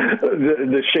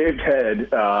 The shaved head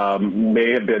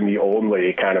may have been the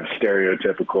only kind of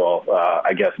stereotypical,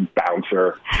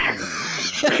 bouncer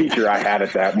feature I had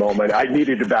at that moment. I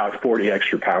needed about 40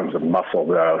 extra pounds of muscle,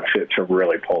 though, to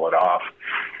really pull it off.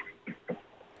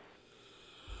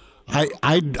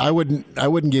 I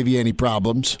wouldn't give you any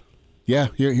problems. Yeah,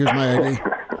 here's my ID.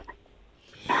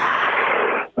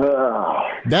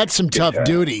 That's some tough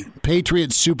duty.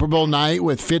 Patriots Super Bowl night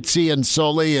with Fitzy and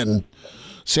Sully and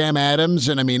Sam Adams,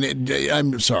 and I mean,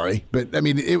 I'm sorry, but I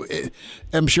mean,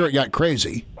 I'm sure it got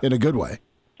crazy in a good way.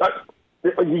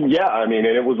 Yeah, I mean,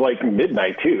 and it was like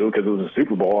midnight too, because it was a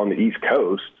Super Bowl on the East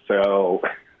Coast, so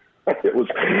I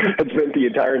spent the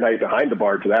entire night behind the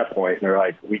bar to that point, and they're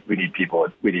like, we need people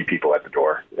at the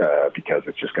door because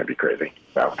it's just going to be crazy.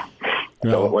 So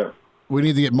it went. We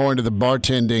need to get more into the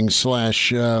bartending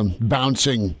 /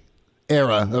 bouncing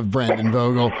era of Brandon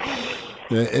Vogel.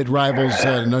 It rivals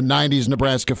 90s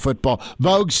Nebraska football.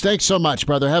 Vogues, thanks so much,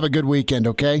 brother. Have a good weekend,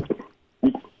 okay?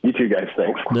 You too, guys.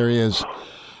 Thanks. There he is.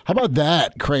 How about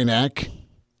that, Cranack?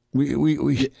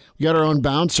 We got our own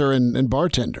bouncer and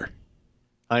bartender.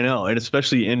 I know, and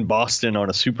especially in Boston on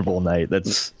a Super Bowl night. That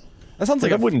sounds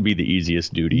like it wouldn't be the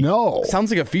easiest duty. No.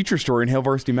 Sounds like a feature story in Hail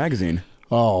Varsity Magazine.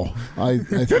 Oh, I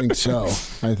think so.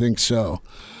 I think so.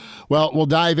 Well, we'll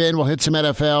dive in. We'll hit some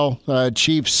NFL.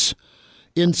 Chiefs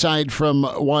insight from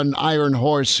one Iron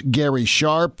Horse, Gary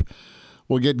Sharp.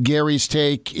 We'll get Gary's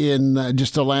take in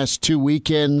just the last 2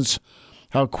 weekends,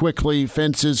 how quickly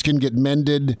fences can get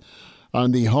mended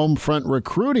on the home front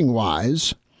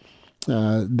recruiting-wise.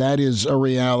 That is a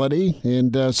reality,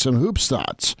 and some hoops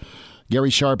thoughts. Gary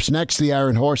Sharp's next, the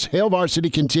Iron Horse. Hail Varsity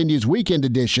continues weekend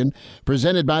edition,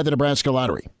 presented by the Nebraska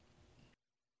Lottery.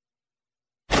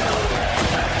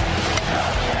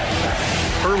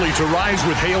 Early to rise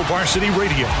with Hail Varsity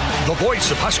Radio, the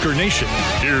voice of Husker Nation.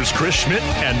 Here's Chris Schmidt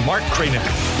and Mark Cranick.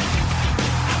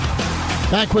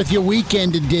 Back with your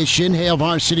weekend edition, Hail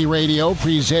Varsity Radio,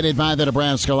 presented by the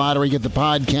Nebraska Lottery. Get the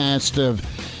podcast of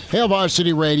Hail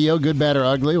Varsity Radio, good, bad, or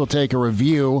ugly. We'll take a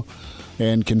review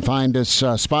and can find us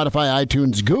Spotify,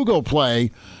 iTunes, Google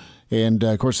Play, and,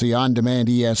 of course, the on-demand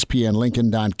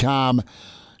ESPNLincoln.com.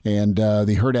 and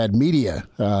the Herdad Media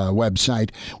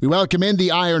website. We welcome in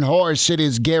the Iron Horse. It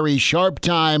is Gary Sharp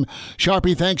time.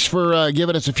 Sharpie, thanks for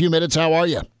giving us a few minutes. How are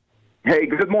you? Hey,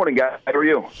 good morning, guys. How are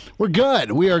you? We're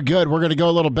good. We are good. We're going to go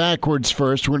a little backwards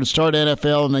first. We're going to start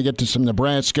NFL and then get to some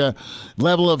Nebraska.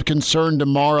 Level of concern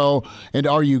tomorrow, and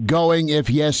are you going? If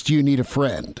yes, do you need a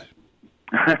friend?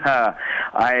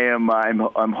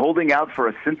 I'm holding out for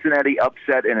a Cincinnati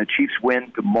upset and a Chiefs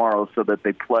win tomorrow so that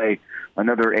they play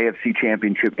another AFC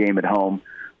championship game at home.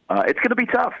 It's going to be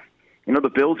tough. the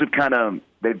Bills have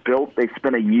they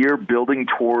spent a year building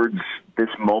towards this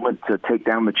moment to take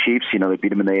down the Chiefs. They beat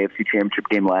them in the AFC Championship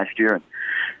game last year. And,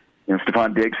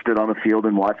 Stephon Diggs stood on the field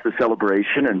and watched the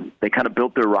celebration, and they kind of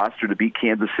built their roster to beat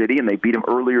Kansas City, and they beat them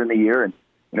earlier in the year. And,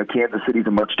 Kansas City's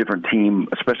a much different team,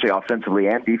 especially offensively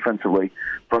and defensively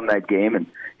from that game. And,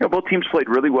 both teams played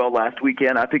really well last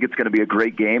weekend. I think it's going to be a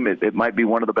great game. It might be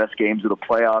one of the best games of the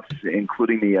playoffs,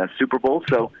 including the Super Bowl.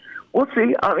 So we'll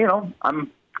see.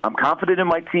 I'm confident in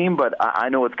my team, but I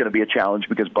know it's going to be a challenge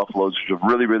because Buffalo's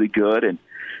really, really good. And,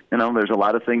 there's a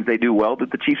lot of things they do well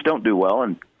that the Chiefs don't do well.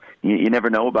 And you never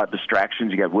know about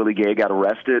distractions. You got Willie Gay got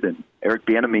arrested, and Eric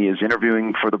Bieniemy is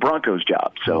interviewing for the Broncos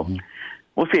job. So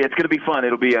we'll see. It's going to be fun.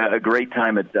 It'll be a great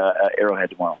time at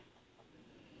Arrowhead tomorrow.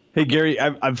 Hey, Gary,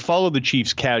 I've followed the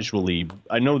Chiefs casually.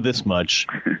 I know this much.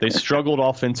 They struggled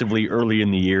offensively early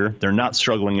in the year. They're not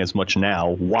struggling as much now.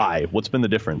 Why? What's been the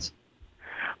difference?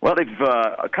 Well, they've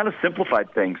kind of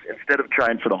simplified things. Instead of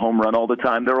trying for the home run all the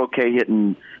time, they're okay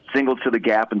hitting singles to the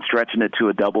gap and stretching it to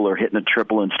a double or hitting a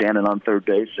triple and standing on third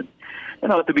base. And,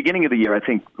 at the beginning of the year, I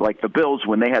think, like the Bills,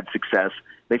 when they had success,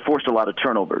 they forced a lot of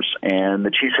turnovers. And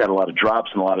the Chiefs had a lot of drops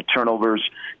and a lot of turnovers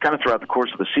kind of throughout the course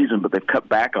of the season, but they've cut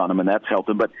back on them, and that's helped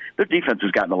them. But their defense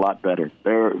has gotten a lot better.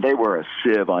 They were a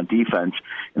sieve on defense.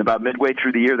 And about midway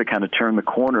through the year, they kind of turned the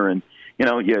corner. And,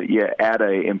 you add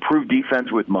a improved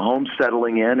defense with Mahomes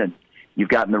settling in, and you've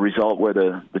gotten the result where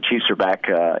the Chiefs are back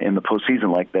in the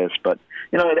postseason like this. But,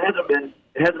 it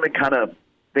hasn't been kind of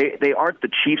 – they aren't the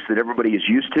Chiefs that everybody is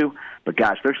used to, but,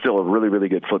 gosh, they're still a really, really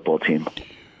good football team.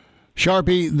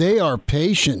 Sharpie, they are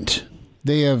patient.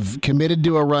 They have committed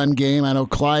to a run game. I know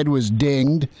Clyde was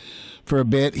dinged for a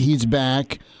bit. He's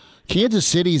back. Kansas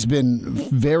City's been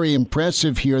very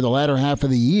impressive here the latter half of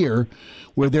the year,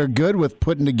 where they're good with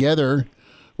putting together,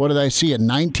 what did I see, a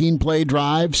 19-play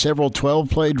drive, several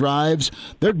 12-play drives.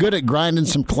 They're good at grinding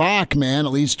some clock, man,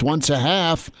 at least once a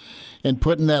half, and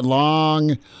putting that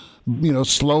long,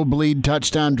 slow bleed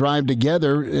touchdown drive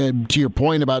together. To your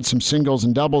point about some singles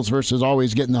and doubles versus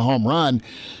always getting the home run,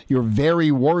 you're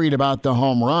very worried about the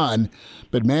home run.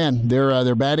 But, man,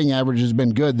 their batting average has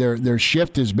been good. Their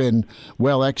shift has been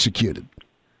well executed.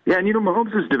 Yeah, and,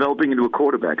 Mahomes is developing into a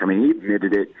quarterback. I mean, he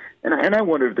admitted it. And I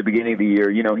wonder if at the beginning of the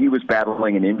year, he was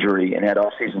battling an injury and had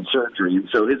off-season surgery. And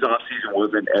so his off-season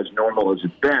wasn't as normal as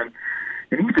it's been.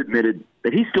 And he's admitted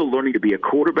that he's still learning to be a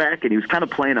quarterback, and he was kind of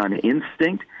playing on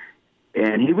instinct.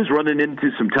 And he was running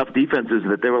into some tough defenses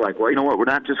that they were like, well, you know what? We're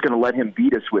not just going to let him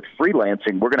beat us with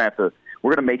freelancing. We're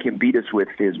going to make him beat us with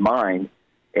his mind.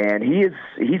 And he's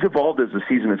evolved as the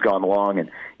season has gone along.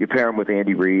 And you pair him with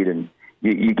Andy Reid, and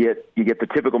you get the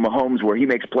typical Mahomes where he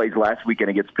makes plays last weekend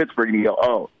against Pittsburgh, and you go,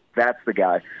 oh, that's the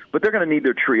guy. But they're going to need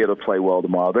their trio to play well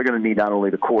tomorrow. They're going to need not only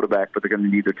the quarterback, but they're going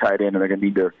to need their tight end, and they're going to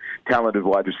need their talented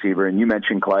wide receiver. And you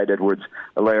mentioned Clyde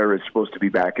Edwards-Helaire is supposed to be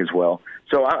back as well.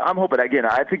 So I'm hoping, again,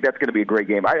 I think that's going to be a great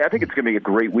game. I think it's going to be a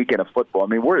great weekend of football. I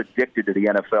mean, we're addicted to the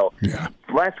NFL. Yeah.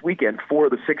 Last weekend, 4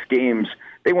 of the 6 games,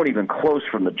 they weren't even close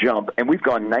from the jump, and we've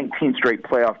gone 19 straight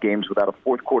playoff games without a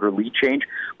fourth-quarter lead change,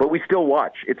 but we still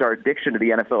watch. It's our addiction to the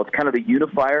NFL. It's kind of the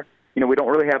unifier. We don't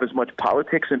really have as much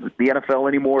politics in the NFL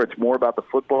anymore. It's more about the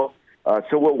football.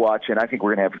 So we'll watch, and I think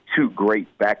we're going to have 2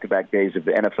 great back-to-back days of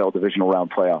the NFL divisional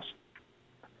round playoffs.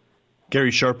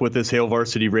 Gary Sharp with us, Hail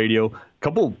Varsity Radio. A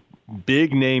couple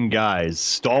big-name guys,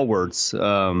 stalwarts,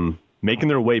 making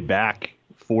their way back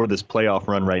for this playoff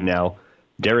run right now.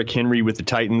 Derrick Henry with the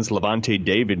Titans, Levante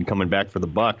David coming back for the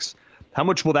Bucs. How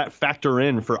much will that factor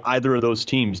in for either of those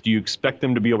teams? Do you expect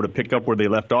them to be able to pick up where they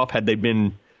left off? Had they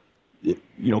been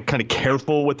kind of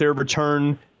careful with their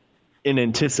return in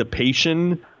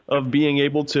anticipation of being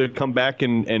able to come back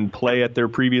and play at their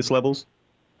previous levels?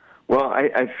 Well,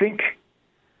 I think,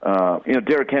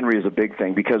 Derrick Henry is a big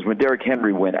thing because when Derrick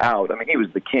Henry went out, I mean, he was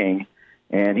the king,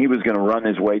 and he was going to run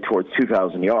his way towards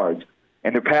 2,000 yards,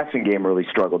 and their passing game really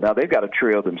struggled. Now, they've got a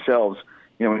trio themselves,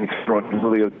 when you throw in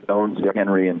Julio Jones, Derrick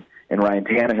Henry, and Ryan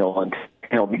Tannehill, and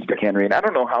Derrick Henry, and I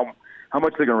don't know how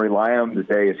much they're going to rely on him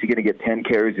today. Is he going to get 10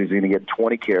 carries? Is he going to get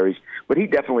 20 carries? But he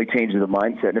definitely changes the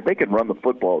mindset. And if they can run the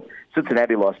football,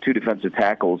 Cincinnati lost 2 defensive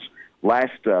tackles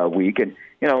last week. And,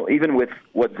 even with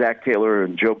what Zach Taylor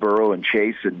and Joe Burrow and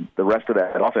Chase and the rest of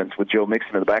that offense with Joe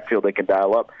Mixon in the backfield, they can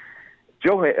dial up.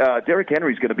 Derrick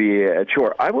Henry is going to be a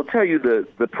chore. I will tell you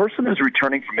the person who's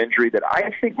returning from injury that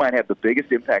I think might have the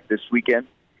biggest impact this weekend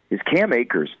is Cam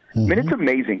Akers. Mm-hmm. I mean, it's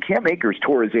amazing. Cam Akers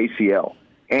tore his ACL.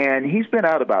 And he's been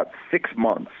out about 6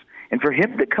 months. And for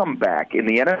him to come back in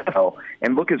the NFL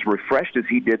and look as refreshed as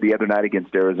he did the other night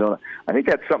against Arizona, I think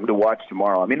that's something to watch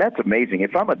tomorrow. I mean, that's amazing.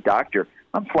 If I'm a doctor,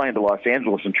 I'm flying to Los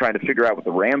Angeles and trying to figure out with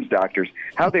the Rams doctors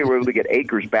how they were able to get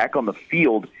Akers back on the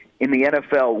field in the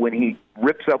NFL when he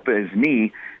rips up his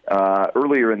knee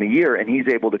earlier in the year, and he's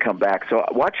able to come back. So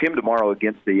watch him tomorrow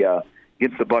against the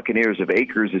Buccaneers if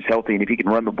Akers is healthy and if he can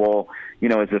run the ball,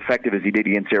 as effective as he did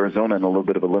against Arizona in a little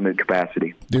bit of a limited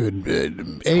capacity.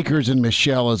 Dude, Akers and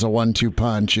Michelle as a 1-2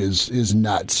 punch is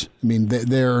nuts. I mean,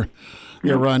 their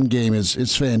run game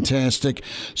is fantastic.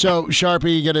 So,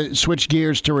 Sharpie, you got to switch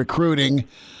gears to recruiting.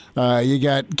 You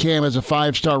got Cam as a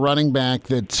 5-star running back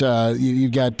that you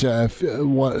got, I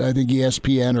think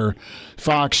ESPN or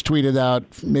Fox tweeted out,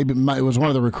 maybe it was one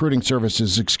of the recruiting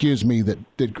services, that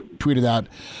tweeted out,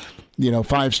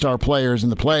 5-star players in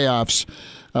the playoffs.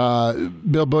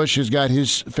 Bill Busch has got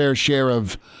his fair share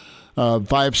of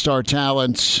 5-star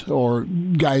talents, or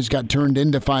guys got turned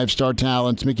into 5-star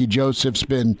talents. Mickey Joseph's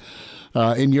been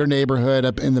in your neighborhood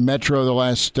up in the Metro the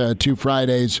last 2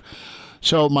 Fridays.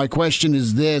 So my question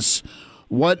is this: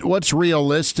 what's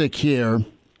realistic here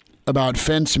about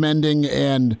fence mending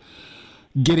and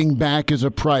getting back as a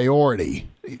priority?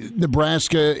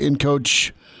 Nebraska in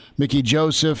Coach Mickey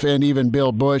Joseph and even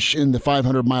Bill Busch in the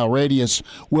 500-mile radius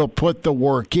will put the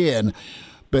work in.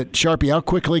 But, Sharpie, how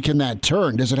quickly can that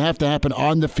turn? Does it have to happen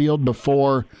on the field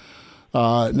before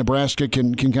Nebraska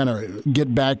can kind of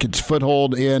get back its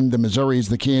foothold in the Missouris,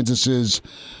 the Kansases,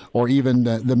 or even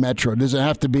the Metro? Does it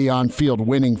have to be on-field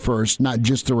winning first, not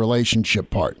just the relationship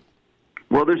part?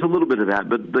 Well, there's a little bit of that,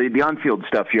 but the on-field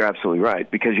stuff, you're absolutely right,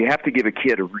 because you have to give a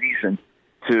kid a reason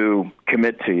to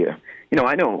commit to you.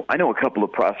 I know a couple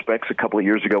of prospects a couple of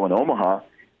years ago in Omaha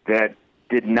that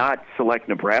did not select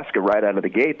Nebraska right out of the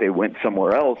gate. They went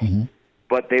somewhere else,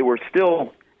 but they were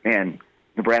still,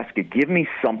 Nebraska, give me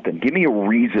something. Give me a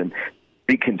reason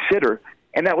to consider.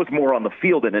 And that was more on the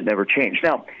field, and it never changed.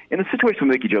 Now, in the situation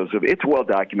with Mickey Joseph, it's well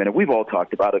documented. We've all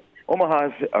talked about it.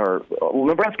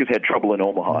 Nebraska's had trouble in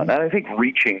Omaha, and I think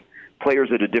reaching players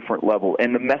at a different level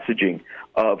and the messaging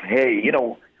of, hey,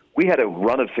 we had a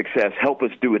run of success, help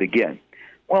us do it again.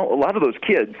 Well, a lot of those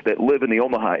kids that live in the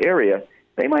Omaha area,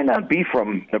 they might not be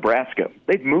from Nebraska.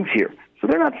 They've moved here, so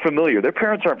they're not familiar. Their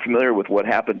parents aren't familiar with what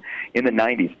happened in the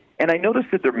 90s. And I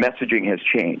noticed that their messaging has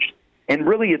changed. And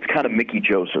really, it's kind of Mickey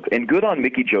Joseph. And good on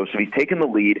Mickey Joseph. He's taken the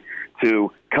lead to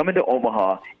come into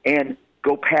Omaha and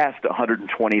go past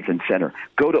 120th and Center,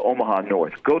 go to Omaha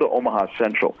North, go to Omaha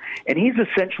Central. And he's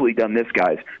essentially done this,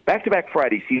 guys. Back-to-back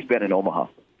Fridays, he's been in Omaha.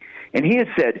 And he has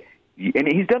said, and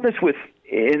he's done this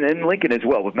in Lincoln as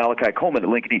well, with Malachi Coleman at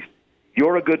Lincoln East,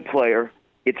 you're a good player.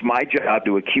 It's my job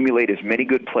to accumulate as many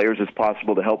good players as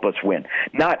possible to help us win.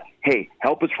 Not, hey,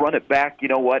 help us run it back,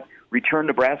 return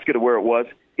Nebraska to where it was.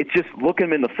 It's just looking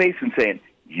them in the face and saying,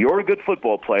 you're a good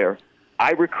football player.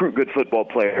 I recruit good football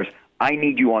players. I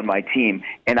need you on my team,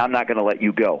 and I'm not going to let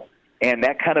you go. And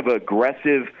that kind of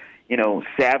aggressive,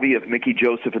 savvy of Mickey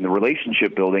Joseph in the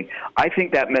relationship building, I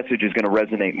think that message is going to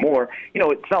resonate more.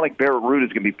 It's not like Barrett Root is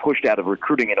going to be pushed out of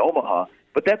recruiting in Omaha,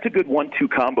 but that's a good 1-2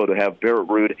 combo to have Barrett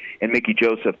Root and Mickey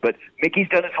Joseph. But Mickey's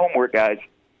done his homework, guys.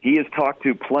 He has talked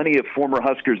to plenty of former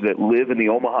Huskers that live in the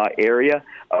Omaha area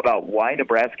about why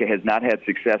Nebraska has not had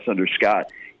success under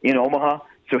Scott in Omaha.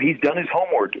 So he's done his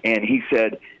homework, and he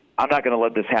said, I'm not going to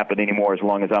let this happen anymore as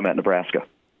long as I'm at Nebraska.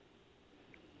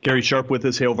 Gary Sharp with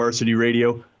us, Hail Varsity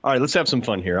Radio. All right, let's have some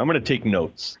fun here. I'm going to take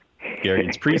notes. Gary,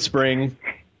 it's pre-spring.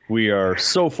 We are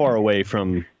so far away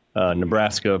from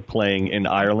Nebraska playing in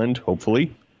Ireland,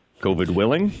 hopefully, COVID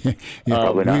willing.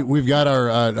 We've got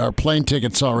our plane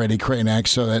tickets already, Kranak,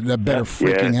 so that better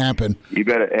freaking happen. You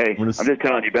better. Hey, I'm just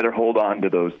telling you, better hold on to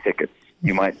those tickets.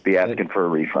 You might be asking for a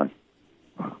refund.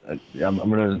 I'm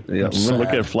gonna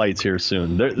look at flights here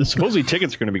soon. Supposedly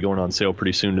tickets are going to be going on sale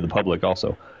pretty soon to the public,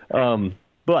 also.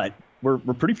 But we're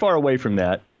pretty far away from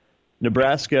that.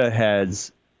 Nebraska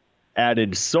has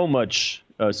added so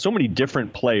many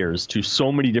different players to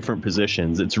so many different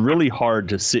positions. It's really hard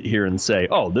to sit here and say,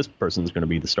 oh, this person's going to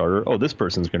be the starter. Oh, this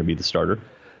person's going to be the starter.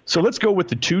 So let's go with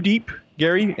the 2 deep,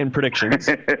 Gary, in predictions.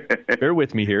 Bear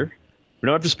with me here. We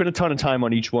don't have to spend a ton of time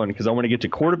on each one because I want to get to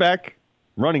quarterback,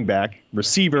 running back,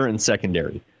 receiver, and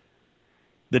secondary.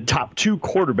 The top 2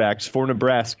 quarterbacks for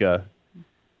Nebraska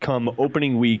come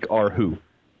opening week are who?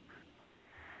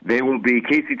 They will be,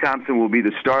 Casey Thompson will be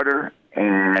the starter,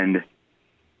 and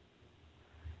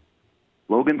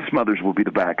Logan Smothers will be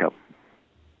the backup.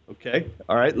 Okay.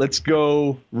 All right. Let's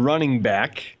go running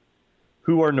back.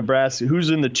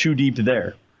 Who's in the 2 deep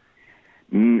there?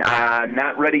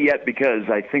 Not ready yet because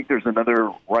I think there's another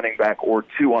running back or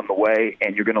 2 on the way,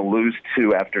 and you're going to lose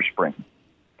 2 after spring.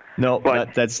 No,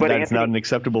 that's Anthony, not an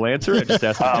acceptable answer. I just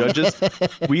asked the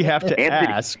judges. We have to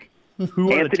ask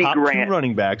who are the top 2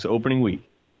 running backs opening week.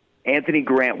 Anthony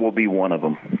Grant will be one of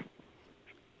them.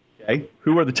 Okay.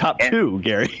 Who are the top 2,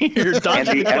 Gary? You're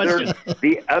dodging the question.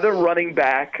 The other running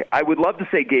back, I would love to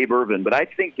say Gabe Ervin, but I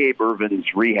think Gabe Ervin's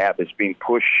rehab is being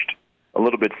pushed a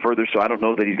little bit further, so I don't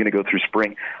know that he's going to go through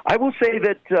spring. I will say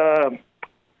that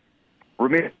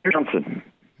Ramir Johnson.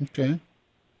 Okay.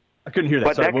 I couldn't hear that.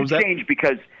 But Sorry, that could change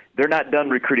because they're not done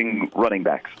recruiting running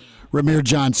backs. Ramir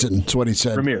Johnson, that's what he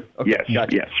said. Ramir. Okay. Yes,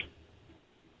 gotcha. yes.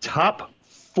 Top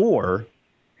 4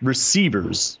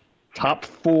 receivers. Top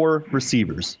 4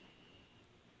 receivers.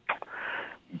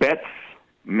 Betts,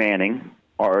 Manning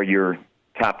are your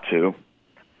top 2.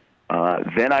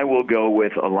 Then I will go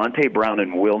with Alante Brown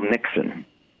and Will Nixon.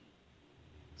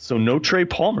 So no Trey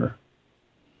Palmer.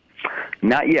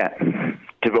 Not yet.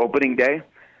 To opening day,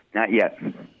 not yet.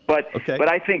 But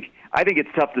I think it's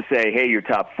tough to say, hey, you're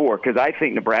top 4, because I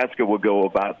think Nebraska will go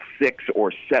about 6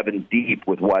 or 7 deep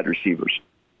with wide receivers.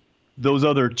 Those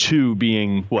other 2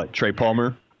 being what? Trey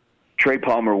Palmer? Trey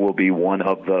Palmer will be one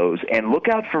of those. And look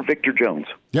out for Victor Jones.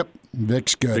 Yep,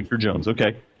 Vic's good. Victor Jones,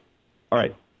 okay. All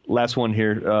right, last one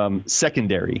here.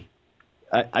 Secondary.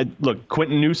 Look,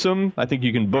 Quentin Newsome, I think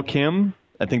you can book him.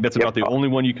 I think that's about the only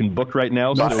one you can book right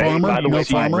now. No Farmer? By the way,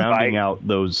 Farmer? Rounding out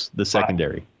the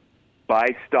secondary.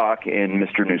 Buy stock in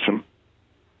Mr. Newsome.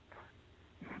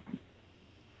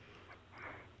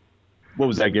 What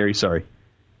was that, Gary? Sorry.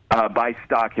 Buy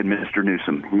stock in Mr.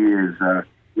 Newsome.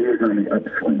 He is on the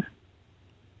upswing.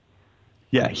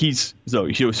 Yeah, he's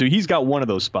got one of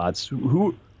those spots.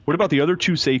 What about the other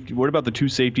 2 safety? What about the 2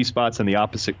 safety spots on the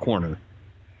opposite corner?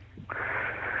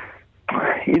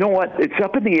 You know what? It's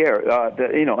up in the air.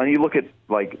 And you look at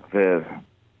like the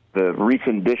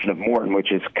recent addition of Morton,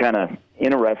 which is kind of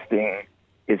interesting.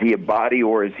 Is he a body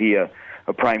or is he a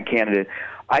prime candidate?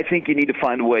 I think you need to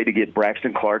find a way to get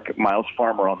Braxton Clark, Miles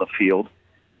Farmer on the field.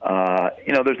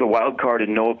 There's a wild card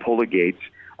in Noah Pola-Gates.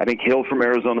 I think Hill from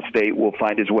Arizona State will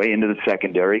find his way into the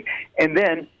secondary. And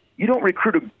then you don't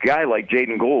recruit a guy like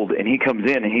Jaden Gold and he comes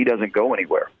in and he doesn't go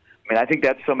anywhere. I mean, I think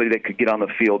that's somebody that could get on the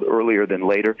field earlier than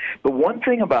later. The one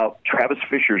thing about Travis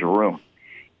Fisher's room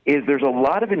is there's a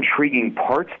lot of intriguing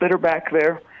parts that are back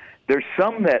there. There's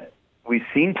some that we've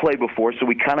seen play before, so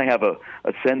we kind of have a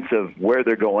sense of where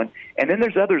they're going. And then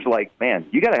there's others like, man,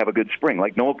 you got to have a good spring,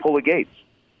 like Noah Pola-Gates.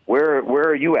 Where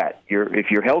are you at? If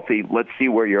you're healthy, let's see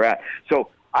where you're at. So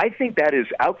I think that is,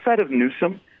 outside of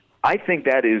Newsome, I think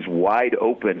that is wide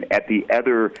open at the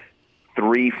other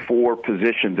 3-4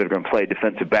 positions that are going to play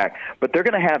defensive back. But they're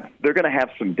going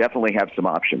to definitely have some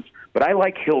options. But I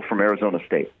like Hill from Arizona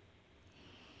State.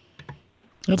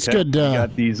 That's good.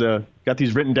 Got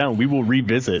these written down. We will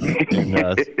revisit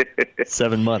in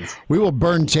 7 months. We will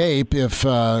burn tape if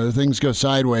things go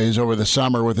sideways over the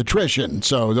summer with attrition.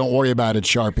 So don't worry about it,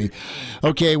 Sharpie.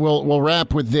 Okay, we'll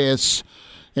wrap with this.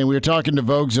 And we were talking to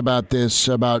Vogues about this,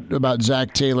 about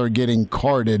Zach Taylor getting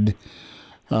carded.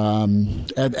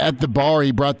 At the bar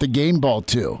he brought the game ball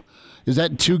to. Is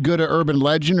that too good an urban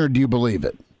legend, or do you believe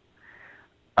it?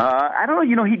 I don't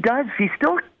know. He does. He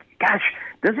still,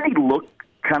 doesn't he look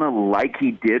kind of like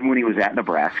he did when he was at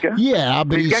Nebraska? Yeah,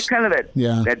 but he's got kind of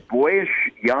that boyish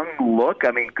young look.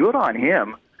 I mean, good on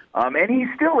him. And he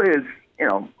still is,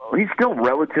 he's still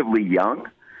relatively young.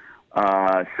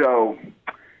 So,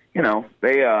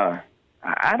 they.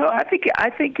 I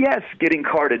think yes, getting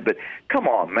carded, but come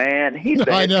on, man, he's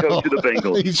the head coach of the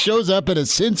Bengals. He shows up in a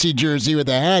Cincy jersey with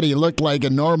a hat. He looked like a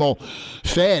normal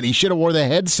fan. He should have wore the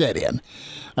headset in,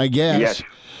 I guess. Yes.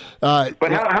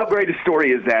 But how great a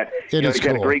story is that? He's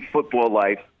got a great football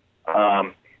life.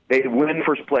 They win the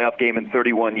first playoff game in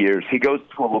 31 years. He goes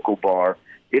to a local bar.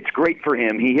 It's great for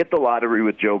him. He hit the lottery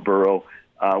with Joe Burrow.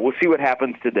 We'll see what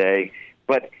happens today.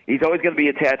 But he's always going to be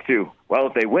attached to, well,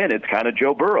 if they win, it's kind of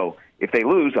Joe Burrow. If they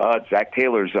lose, it's Zach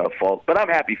Taylor's fault. But I'm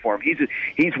happy for him.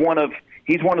 He's one of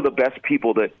the best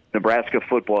people that Nebraska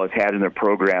football has had in their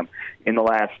program in the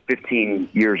last 15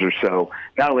 years or so,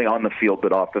 not only on the field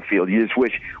but off the field. You just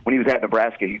wish when he was at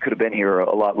Nebraska he could have been here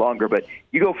a lot longer. But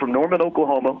you go from Norman,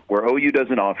 Oklahoma, where OU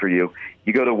doesn't offer you.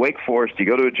 You go to Wake Forest. You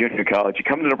go to a junior college. You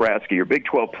come to Nebraska. You're Big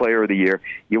 12 Player of the Year.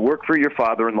 You work for your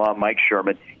father-in-law, Mike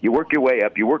Sherman. You work your way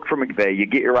up. You work for McVay. You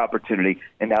get your opportunity,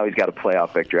 and now he's got a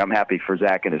playoff victory. I'm happy for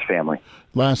Zach and his family.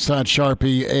 Last thought,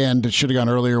 Sharpie, and it should have gone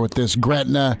earlier with this,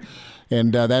 Gretna.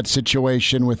 And that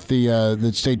situation with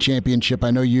the state championship,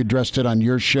 I know you addressed it on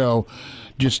your show.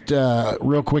 Just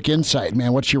real quick insight,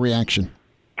 man. What's your reaction?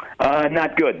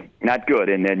 Not good.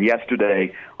 And then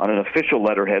yesterday, on an official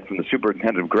letterhead from the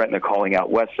superintendent of Gretna calling out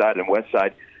Westside and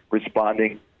Westside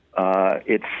responding,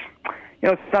 it's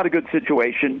it's not a good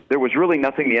situation. There was really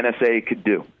nothing the NSA could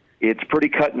do. It's pretty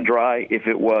cut and dry. If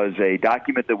it was a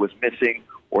document that was missing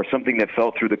or something that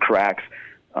fell through the cracks,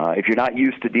 if you're not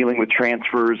used to dealing with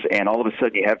transfers and all of a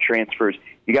sudden you have transfers,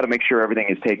 you got to make sure everything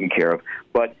is taken care of.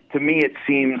 But to me, it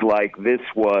seems like this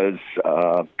was,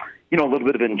 a little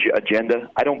bit of an agenda.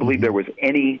 I don't believe there was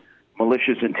any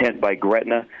malicious intent by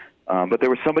Gretna. But there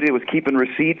was somebody that was keeping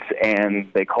receipts,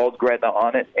 and they called Gretna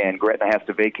on it, and Gretna has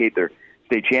to vacate their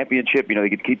state championship. They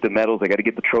can keep the medals. They got to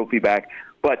get the trophy back.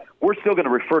 But we're still going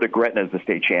to refer to Gretna as the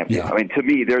state champion. Yeah. I mean, to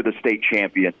me, they're the state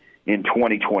champion in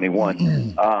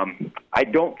 2021. I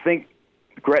don't think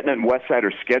Gretna and Westside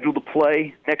are scheduled to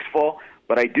play next fall,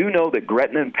 but I do know that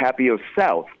Gretna and Papio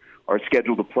South are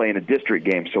scheduled to play in a district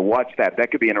game. So watch that.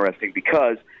 That could be interesting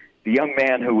because the young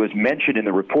man who was mentioned in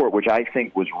the report, which I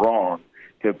think was wrong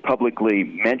to publicly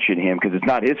mention him because it's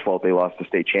not his fault they lost the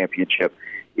state championship,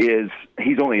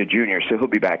 he's only a junior, so he'll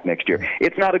be back next year.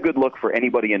 It's not a good look for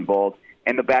anybody involved,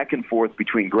 and the back and forth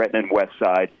between Gretna and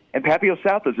Westside, and Papio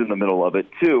South is in the middle of it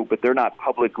too, but they're not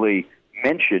publicly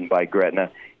mentioned by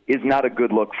Gretna, is not a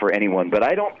good look for anyone. But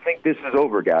I don't think this is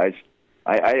over, guys.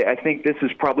 I think this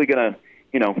is probably going to,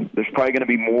 there's probably going to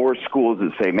be more schools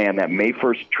that say, man, that May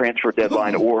 1st transfer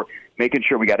deadline or making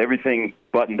sure we got everything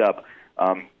buttoned up,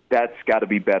 that's got to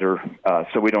be better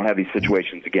so we don't have these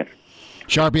situations again.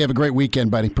 Sharp, you have a great weekend,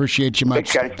 buddy. Appreciate you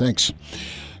much. Thanks, guys. Thanks.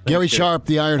 Gary Sharp,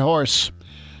 the Iron Horse.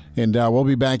 And we'll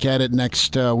be back at it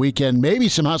next weekend. Maybe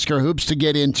some Husker hoops to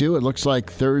get into. It looks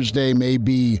like Thursday may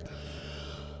be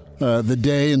the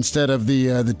day instead of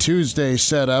the Tuesday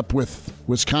setup with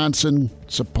Wisconsin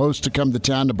supposed to come to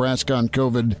town, Nebraska on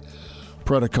COVID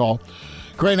protocol.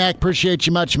 Kraynak, appreciate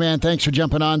you much, man. Thanks for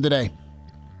jumping on today.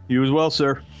 You as well,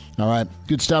 sir. All right.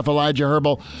 Good stuff, Elijah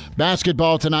Herbal.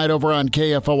 Basketball tonight over on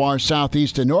KFOR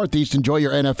Southeast and Northeast. Enjoy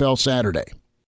your NFL Saturday.